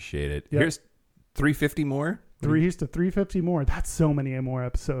do appreciate it. Yep. Here's 350 more. Here's to 350 more. That's so many more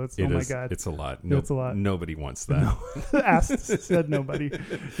episodes. My God. It's a lot. It's a lot. Nobody wants that. Asked, said nobody.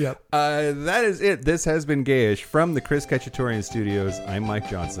 Yep. That is it. This has been Gayish from the Chris Kachatorian Studios. I'm Mike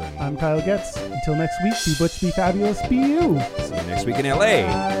Johnson. I'm Kyle Getz. Until next week, be butch, be fabulous, be you. See you next week in LA.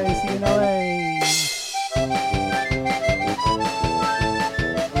 Bye. See you in LA.